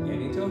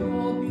 getting to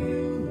hope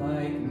you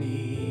like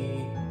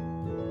me,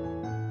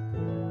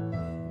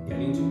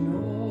 getting to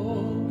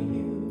know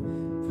you,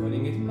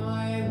 putting it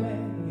my way,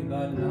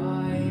 but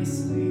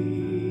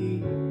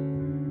nicely.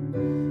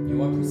 You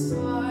are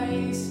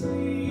precisely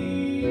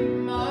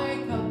my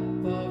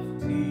cup of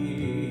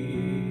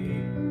tea.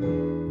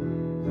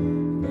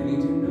 Getting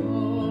to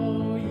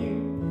know you,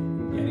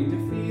 getting to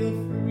feel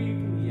free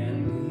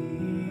and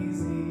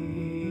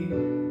easy.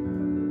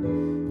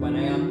 When I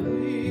am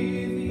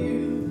with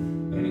you,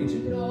 getting to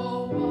know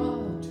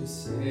what to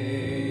say.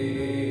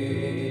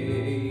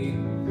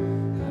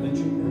 Haven't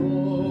you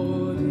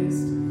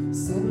noticed?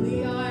 Suddenly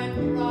I'm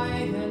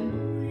bright and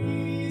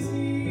breezy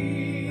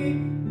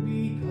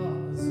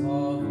because of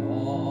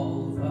all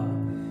the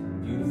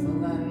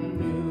beautiful and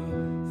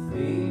new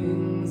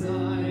things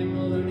I'm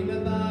learning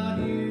about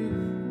you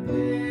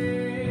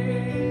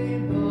day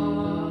by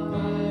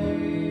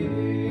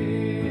day.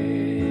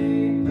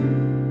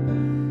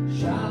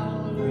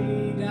 Shall we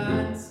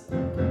dance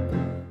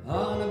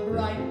on a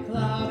bright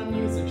cloud of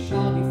music?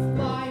 Shall we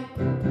fly?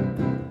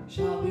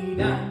 Shall we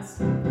dance?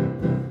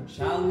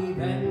 Shall we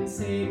then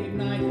say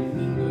goodnight and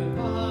mean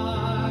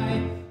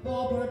goodbye?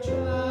 Or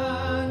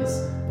perchance,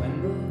 when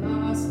the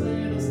last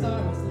little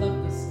star has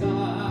left the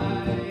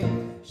sky,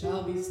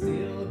 shall we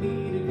still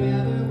be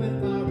together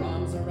with our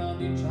arms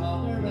around each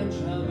other? And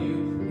shall you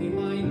be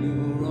my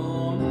new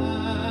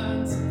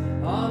romance?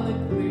 On the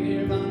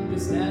clear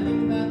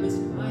understanding that this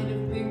kind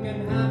of thing can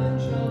happen.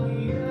 Shall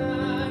we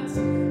dance?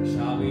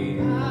 Shall we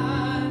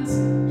dance?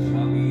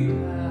 Shall we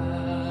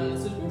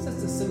dance? Which brings us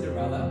to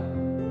Cinderella,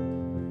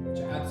 which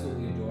I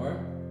absolutely adore.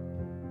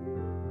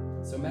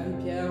 So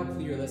Marie-Pierre,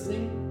 hopefully you're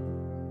listening.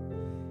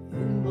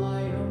 In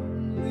my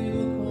own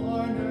little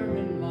corner,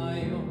 in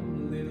my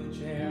own little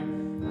chair,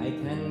 I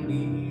can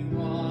be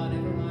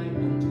whatever I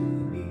want to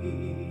be.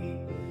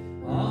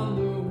 On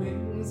the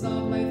wings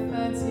of my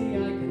fancy,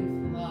 I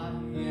can fly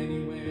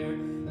anywhere,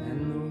 and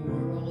the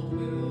world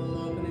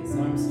will open its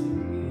arms to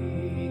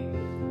me.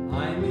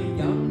 I'm a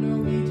young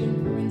Norwegian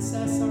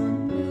princess or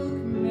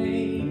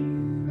milkmaid.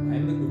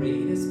 I'm the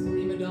greatest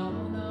prima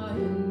donna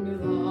in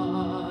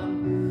Milan.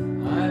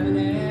 I'm an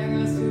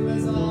heiress who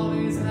has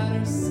always had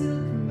her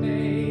silk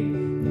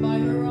made by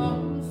her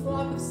own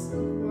flock of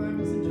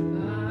silkworms in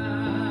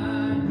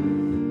Japan.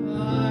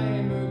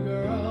 I'm a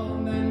girl,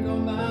 men go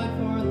mad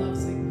for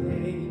love's a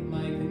game I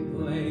can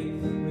play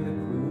with a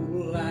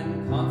cool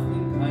and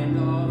confident kind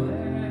of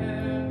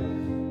air.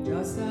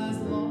 Just as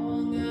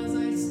long as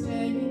I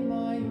stay in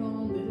my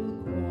own little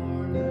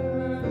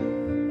corner,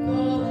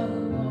 all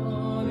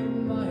alone in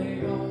my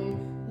own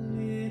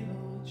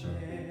little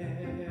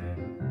chair.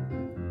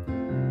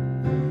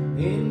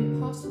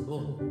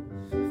 Impossible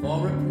for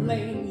a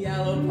plain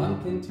yellow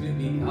pumpkin to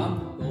become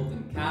a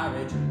golden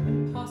carriage.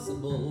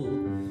 Impossible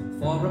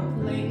for a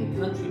plain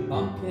country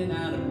bumpkin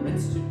and a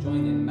prince to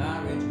join in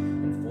marriage.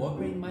 And 4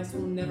 grey mice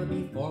will never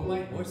be 4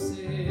 white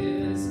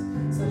horses.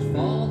 Such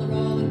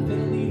folderol and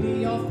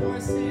fiddly-dee of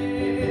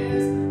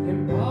horses.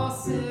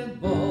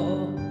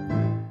 Impossible.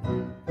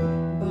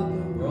 But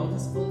the world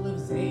is full of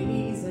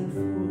zanies and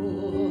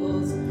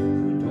fools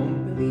who don't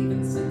believe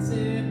in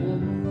sensible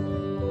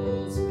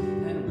rules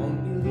and won't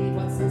believe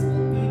what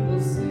sensible people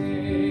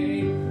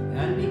say.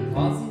 And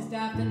because these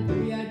daft and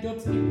blue-eyed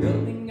dopes keep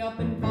building up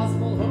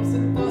impossible hopes,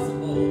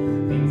 impossible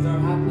things are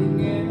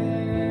happening every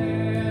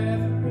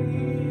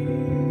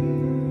day.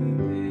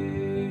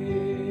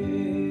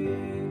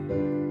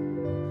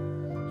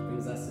 Which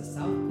brings us to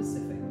South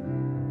Pacific.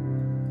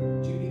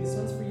 Judy, this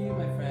one's for you,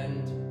 my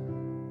friend.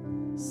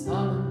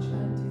 Some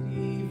enchanted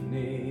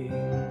evening,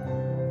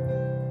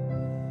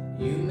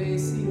 you may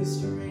see a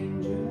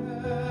stranger.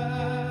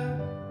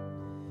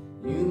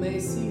 You may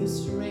see a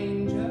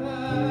stranger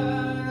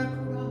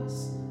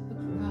across a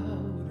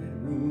crowded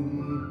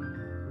room,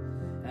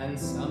 and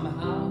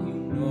somehow you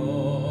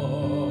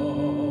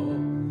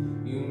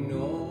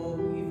know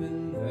even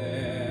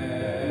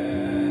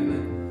then,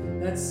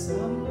 that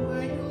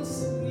somewhere you'll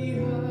see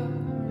her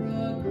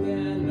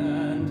again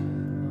and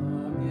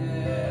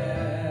again.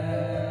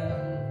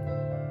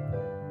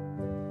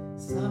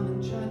 Some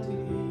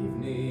enchanted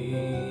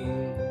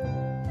evening,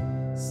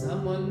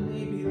 someone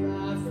may be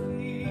laughing.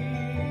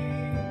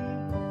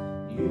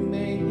 You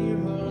may hear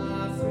her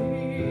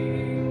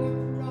laughing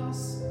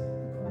across the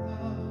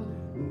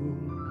crowded room,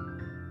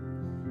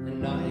 and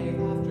night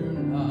after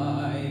night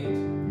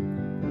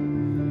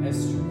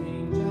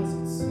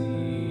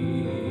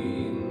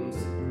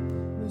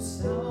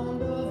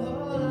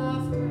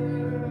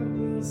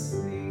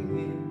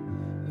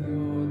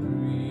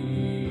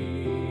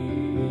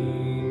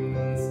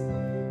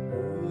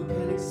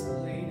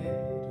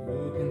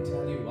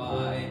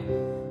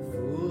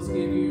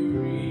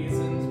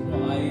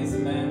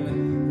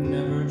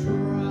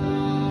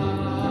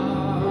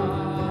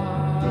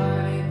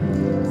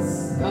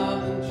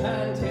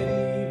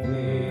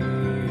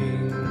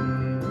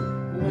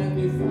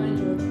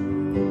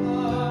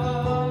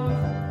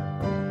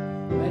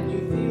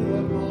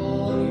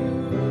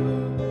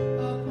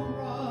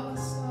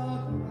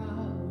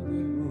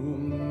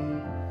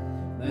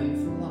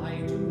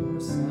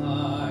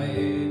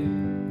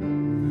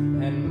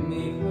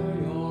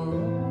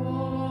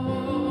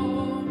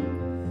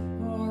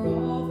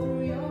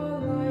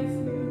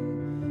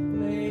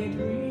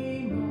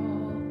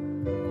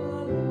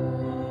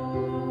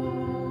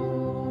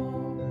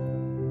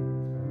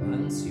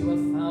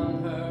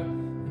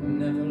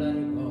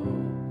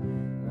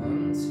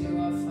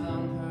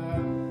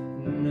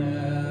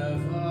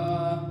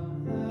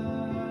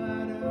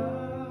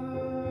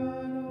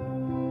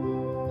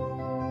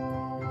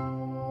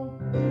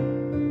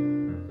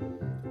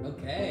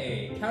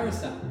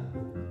carousel.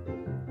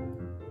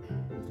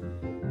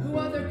 Who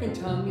other can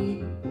tell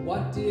me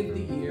what day of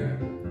the year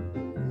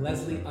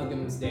Leslie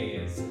Uggams Day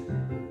is?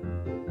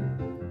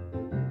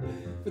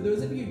 For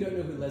those of you who don't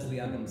know who Leslie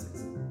Uggams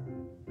is,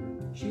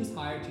 she was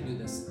hired to do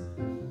this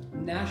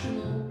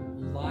national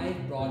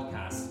live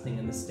broadcast thing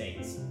in the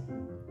States.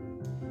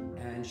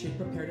 And she had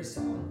prepared a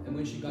song, and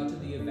when she got to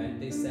the event,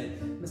 they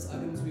said, Miss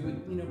Uggams, we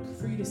would,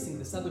 prefer you to sing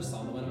this other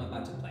song, the one I'm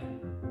about to play.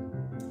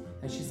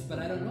 And she said, but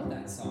I don't know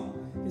that song.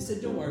 They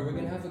said, don't worry, we're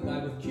gonna have a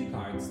guy with cue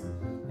cards,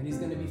 and he's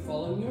gonna be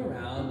following you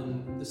around,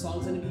 and the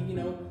song's gonna be,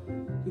 you'll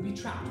be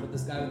trapped with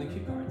this guy with the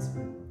cue cards.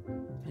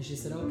 And she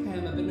said, okay,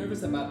 I'm a bit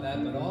nervous about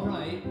that, but all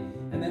right.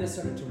 And then it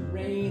started to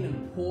rain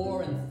and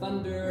pour and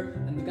thunder,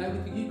 and the guy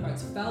with the cue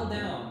cards fell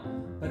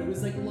down. But it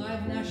was like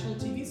live national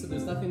TV, so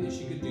there's nothing that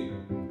she could do.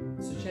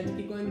 So she had to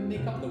keep going to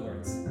make up the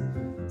words.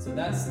 So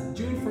that's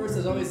June 1st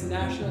is always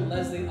National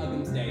Leslie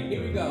Uggams Day.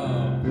 Here we go.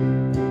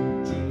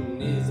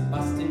 June is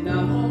busting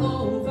out all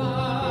over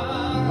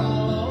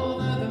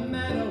the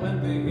meadow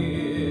and the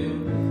hill.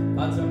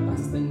 Buds are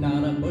busting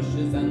out of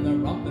bushes and the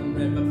romping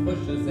river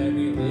pushes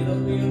every little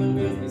wheel of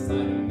wheels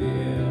beside a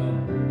mill.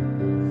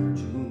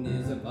 June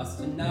is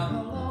busting out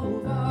all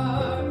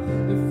over.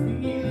 The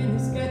feeling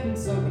is getting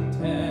so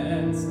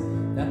intense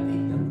that the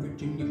young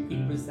Virginia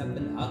peepers have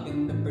been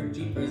hugging the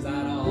jeepers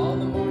out of all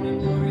the morning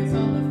glories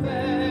on the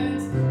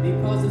fence.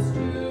 Because it's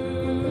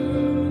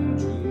June,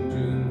 June,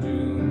 June,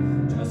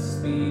 June.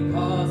 Just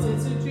because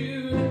it's a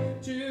June,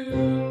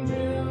 June,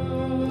 June.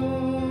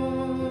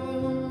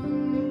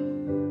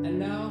 And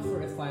now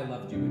for If I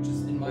Loved You, which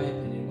is, in my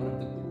opinion, one of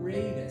the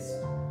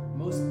greatest,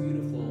 most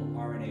beautiful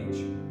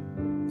R&H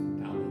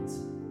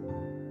ballads.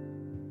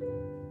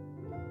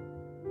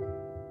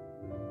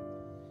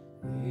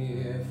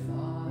 If I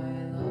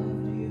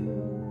loved you,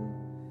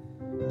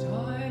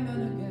 time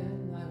and again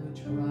I would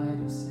try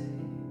to say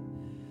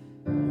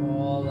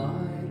all I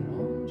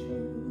want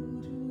you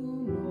to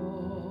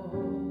know.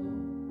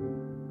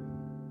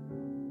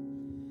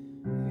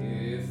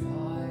 If I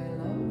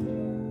loved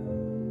you,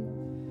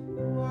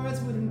 words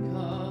wouldn't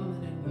come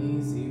in an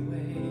easy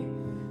way.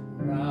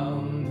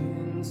 Round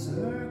in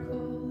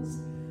circles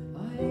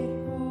I'd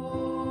go,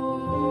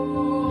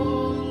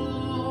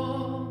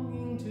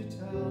 longing to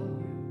tell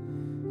you,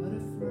 but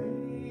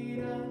afraid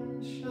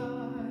and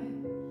shy.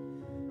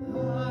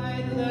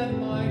 I'd let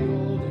my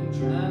golden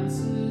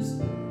chances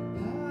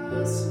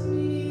pass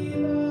me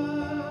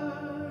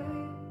by.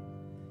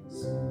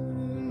 Soon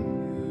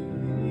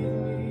you'd leave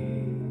me,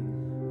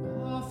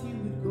 off you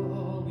would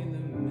go in the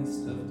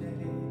mist of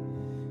day,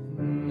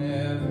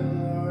 never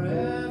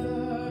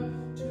ever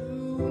to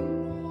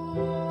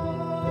know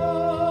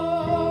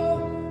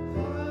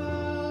how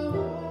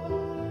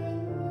I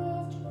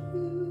loved you.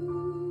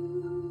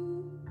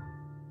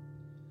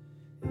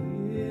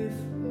 If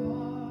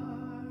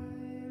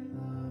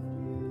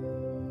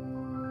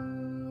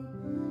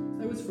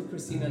that was for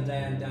Christina and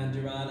Diane Dan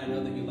Duran. I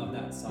know that you love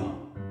that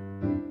song.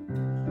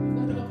 We've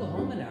gone to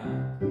Oklahoma now.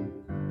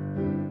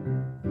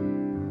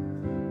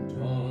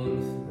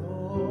 Don't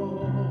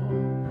throw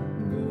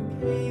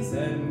bouquets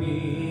at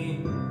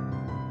me.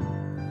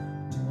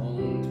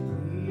 Don't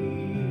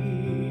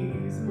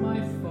please my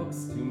folks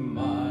too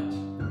much.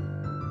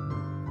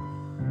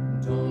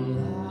 Don't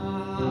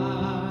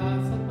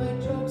laugh at my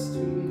jokes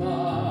too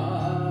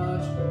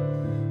much.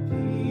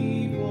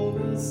 People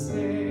will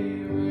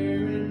say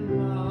we're in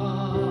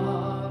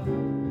love.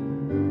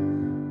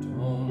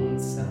 Don't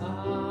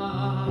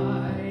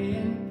sigh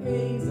and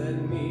gaze at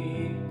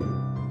me.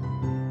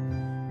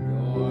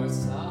 Your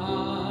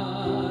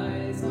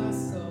sighs are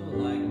so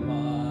like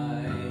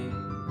mine.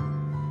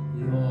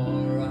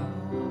 Your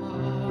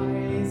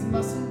eyes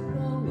mustn't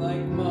grow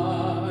like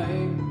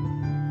mine.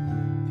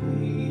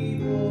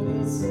 People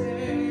will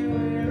say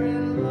we're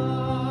in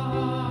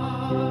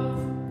love.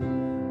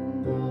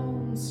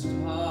 Don't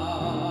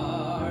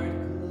start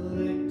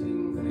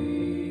collecting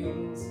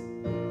things.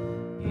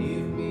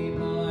 Give me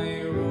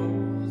my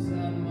rose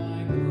and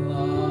my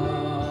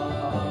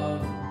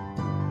glove.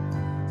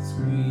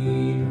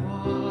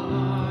 Sweetheart,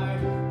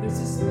 they're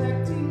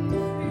suspecting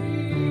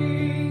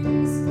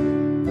things.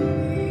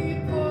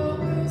 People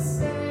will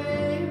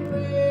say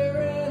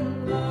we're in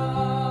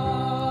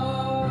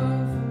love.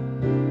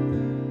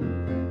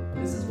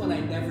 This is one I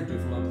never do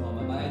from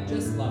Oklahoma, but I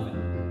just love it.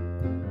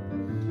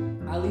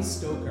 Ali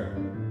Stoker.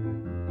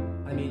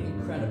 I mean,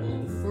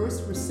 incredible. The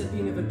first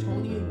recipient of a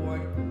Tony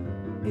Award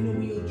in a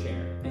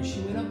wheelchair. And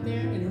she went up there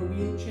in her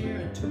wheelchair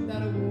and took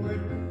that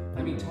award.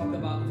 I mean, talk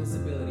about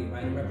visibility,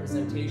 right? And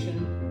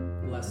representation.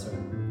 Bless her.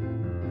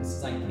 This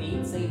is I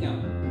Can't Say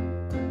No.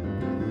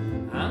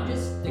 I'm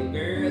just a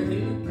girl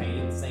who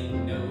can't say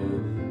no.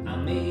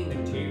 I'm in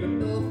a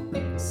terrible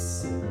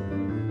fix.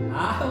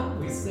 I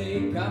always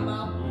say, come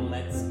on,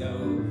 let's go.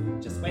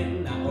 Just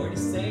when I already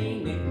say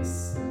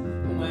nix.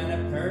 When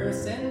a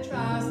person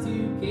tries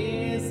to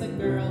kiss a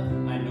girl,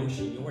 I know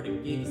she ought to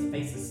give his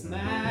face a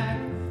smack.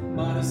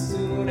 But as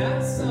soon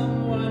as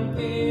someone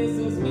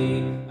kisses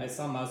me, I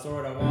somehow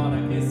sorta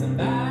wanna kiss him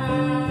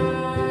back.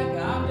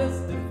 I'm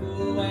just a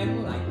fool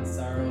when lights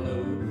are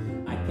low.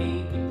 I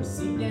can't be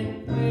perceived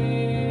and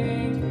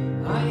quaint.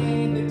 I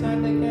ain't the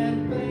type that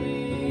can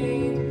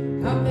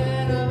faint. How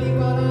can I be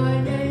what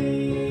I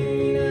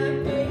ain't? I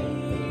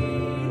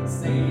can't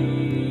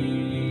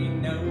say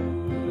no.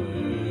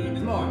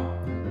 There's more.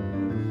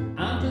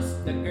 I'm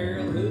just a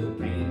girl who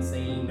can't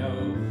say no.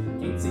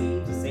 Can't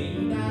seem to say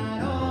it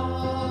at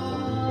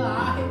all.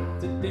 I hate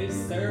to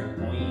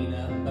disappoint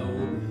a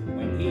foe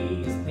when he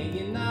is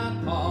paying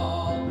a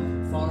call.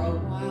 For a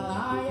while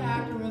I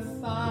act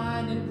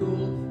refined and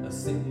cool,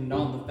 sitting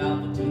on the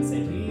velveteen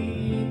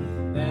settee.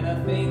 Then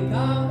I think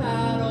of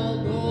that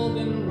old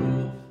golden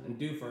rule and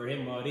do for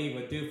him what he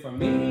would do for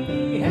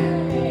me.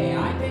 Hey,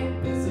 I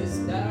think this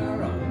is the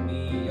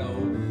Romeo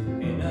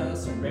in a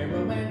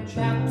sombrero and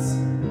chaps.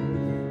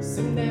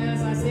 Soon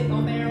as I sit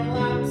on their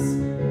laps,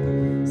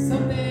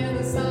 something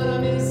inside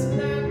of me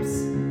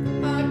snaps.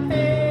 I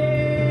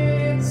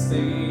can't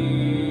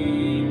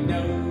say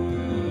no.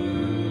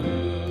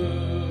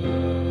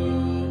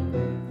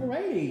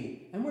 Alrighty,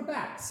 and we're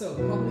back. So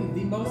probably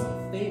the most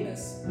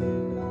famous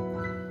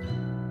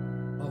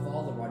of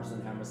all the Rodgers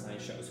and Hammerstein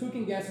shows. Who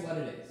can guess what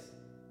it is?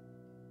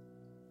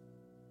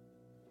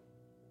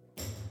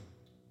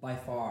 By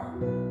far,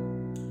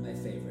 my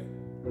favorite.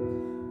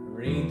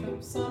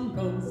 Raindrops on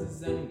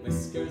roses and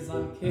whiskers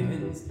on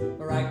kittens,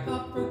 bright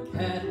copper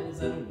kettles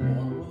and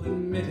warm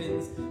woolen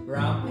mittens,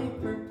 brown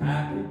paper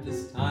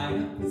packages tied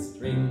up with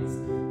strings.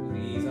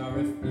 These are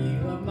a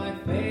few of my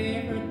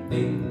favorite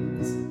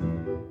things.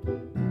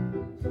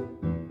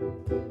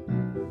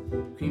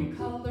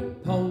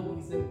 Cream-colored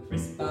ponies and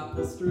crisp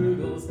apple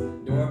strudels,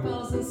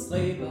 doorbells and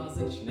sleigh bells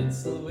and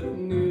schnitzel with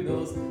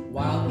noodles,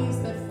 wild geese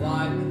that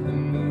fly with the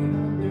moon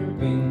on their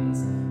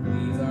wings.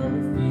 These are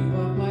a few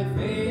of my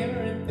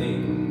favorite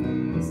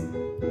things.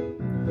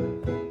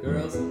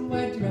 Girls in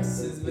white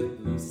dresses with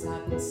blue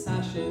satin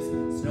sashes,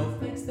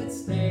 snowflakes that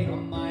stay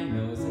on my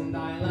nose and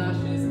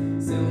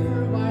eyelashes,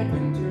 silver white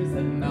winters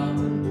that melt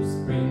into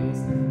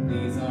springs.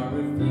 These are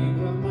a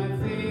few of my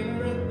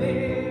favorite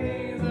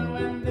things. And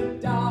when the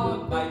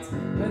dog bites,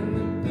 when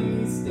the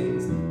bee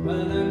stings,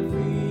 when I'm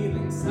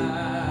feeling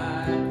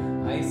sad,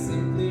 I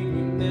simply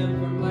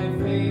remember my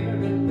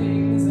favorite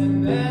things,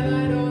 and then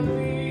I don't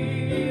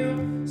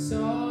feel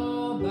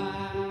so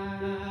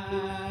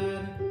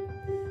bad.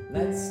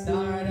 Let's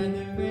start at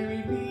the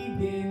very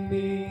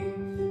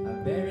beginning, a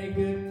very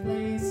good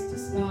place to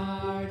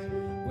start.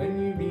 When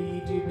you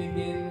read, you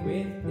begin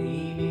with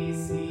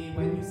ABC.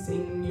 When you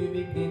sing, you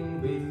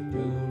begin with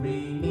do,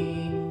 re,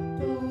 mi,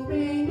 do,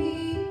 re,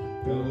 mi,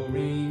 do,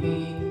 re,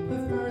 mi. The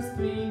first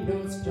three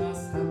notes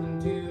just happen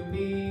to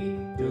be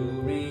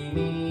do, re,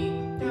 mi,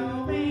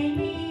 do, re,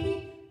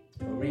 mi,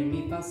 do, re,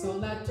 mi, fa, sol,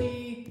 la,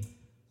 ti.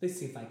 Let's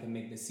see if I can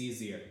make this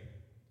easier.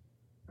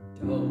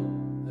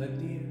 Do, a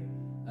deer,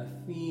 a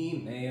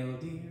female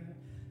deer.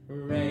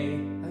 Ray,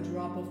 a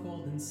drop of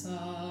golden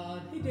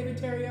sun. Hey, David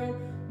Terrio.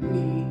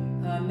 Me,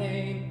 a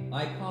name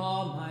I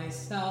call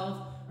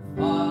myself.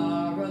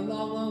 Far a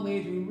long, long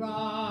way to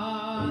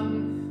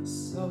run.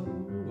 So,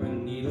 a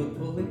needle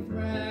pulling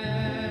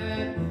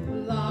thread.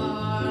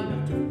 La,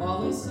 note to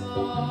follow,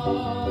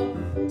 so.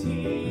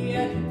 Tea,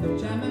 a heap of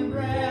jam and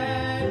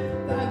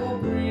bread. That will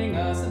bring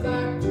us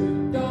back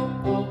to do,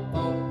 oh,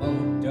 oh,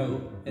 oh,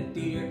 do. A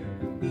deer,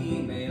 a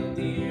female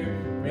deer.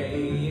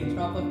 Ray, a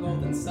drop of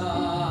golden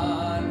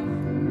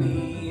sun.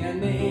 Me, a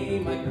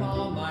name I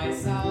call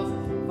myself.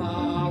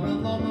 Far a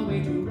long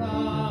way to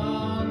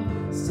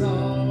run. So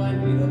I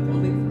need a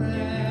pulling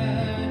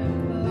thread.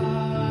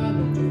 La,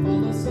 don't you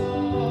follow, so.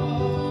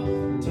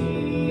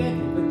 Tea, a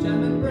heap of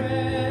jam and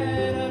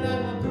bread. And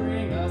that will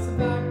bring us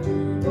back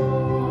to do. Do,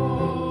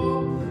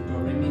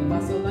 re, mi, fa,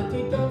 sol, la,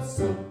 ti, do,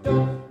 so, do.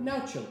 Now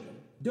children,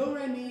 do,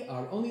 re, mi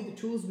are only the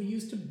tools we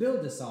use to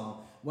build a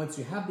song. Once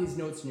you have these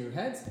notes in your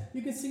heads,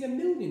 you can sing a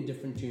million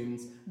different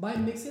tunes by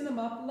mixing them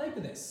up like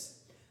this.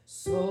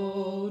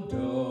 So, do,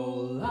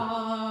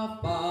 la,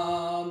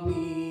 fa,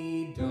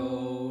 mi,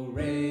 do,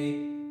 re.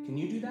 Can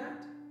you do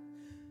that?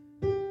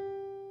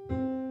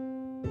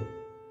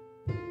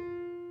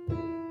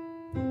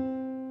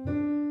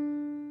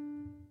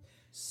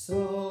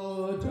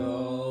 So,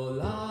 do,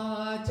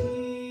 la,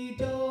 ti,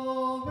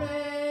 do,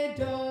 re,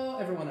 do.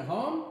 Everyone at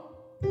home?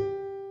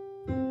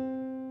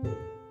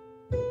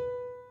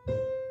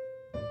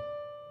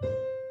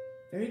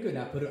 Very good.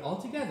 Now put it all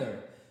together.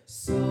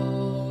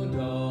 So,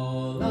 do,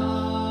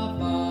 la,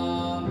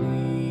 fa,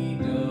 mi,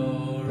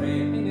 do,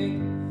 re, mi,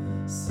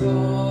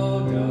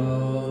 so,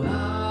 do,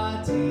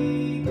 la,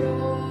 ti,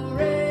 do,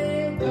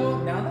 re,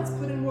 do. Now let's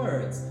put in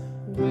words.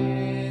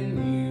 When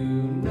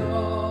you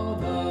know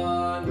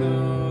the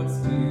notes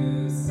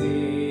to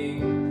sing,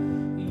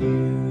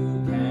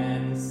 you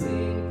can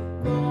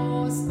sing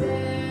most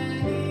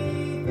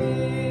anything.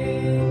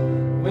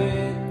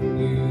 When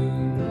you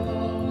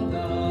know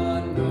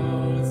the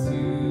notes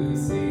to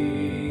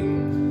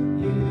sing,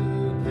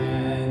 you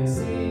can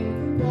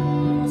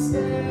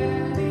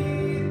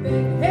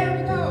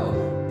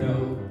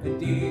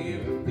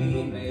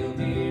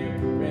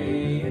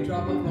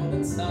of a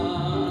golden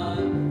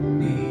sun.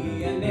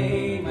 Me a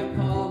name I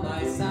call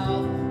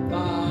myself,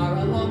 far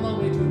along the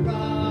way to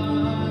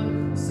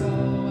run. So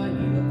I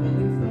need a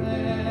pulling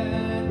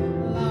thread,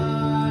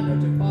 ladder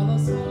to follow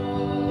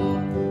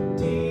slow.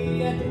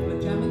 Tea I drink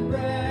with jam and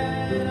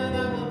bread, and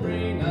that will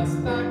bring us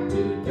back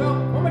to do.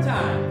 One more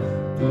time.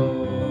 Do,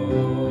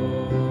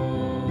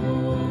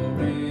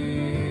 re,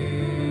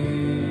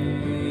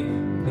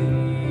 mi,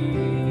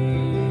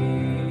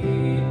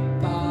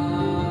 fa.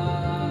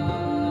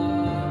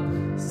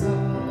 So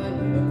I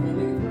need a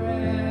pulling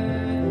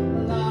thread,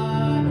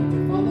 ladder to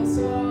follow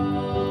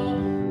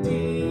slow.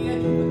 Tea I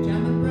drink with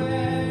jam and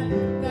bread,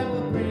 that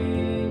will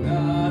bring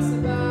us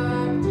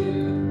back to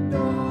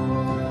do.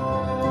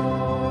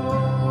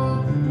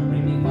 Do, re,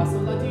 mi, fa,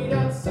 sol, la, ti, do,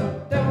 so,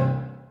 do.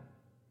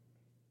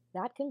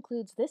 That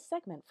concludes this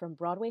segment from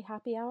Broadway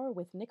Happy Hour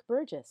with Nick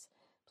Burgess.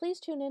 Please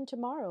tune in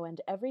tomorrow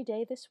and every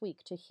day this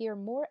week to hear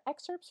more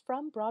excerpts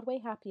from Broadway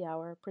Happy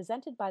Hour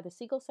presented by the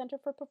Siegel Center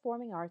for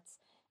Performing Arts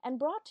and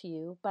brought to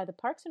you by the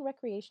Parks and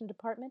Recreation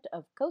Department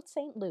of Côte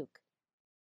Saint Luc.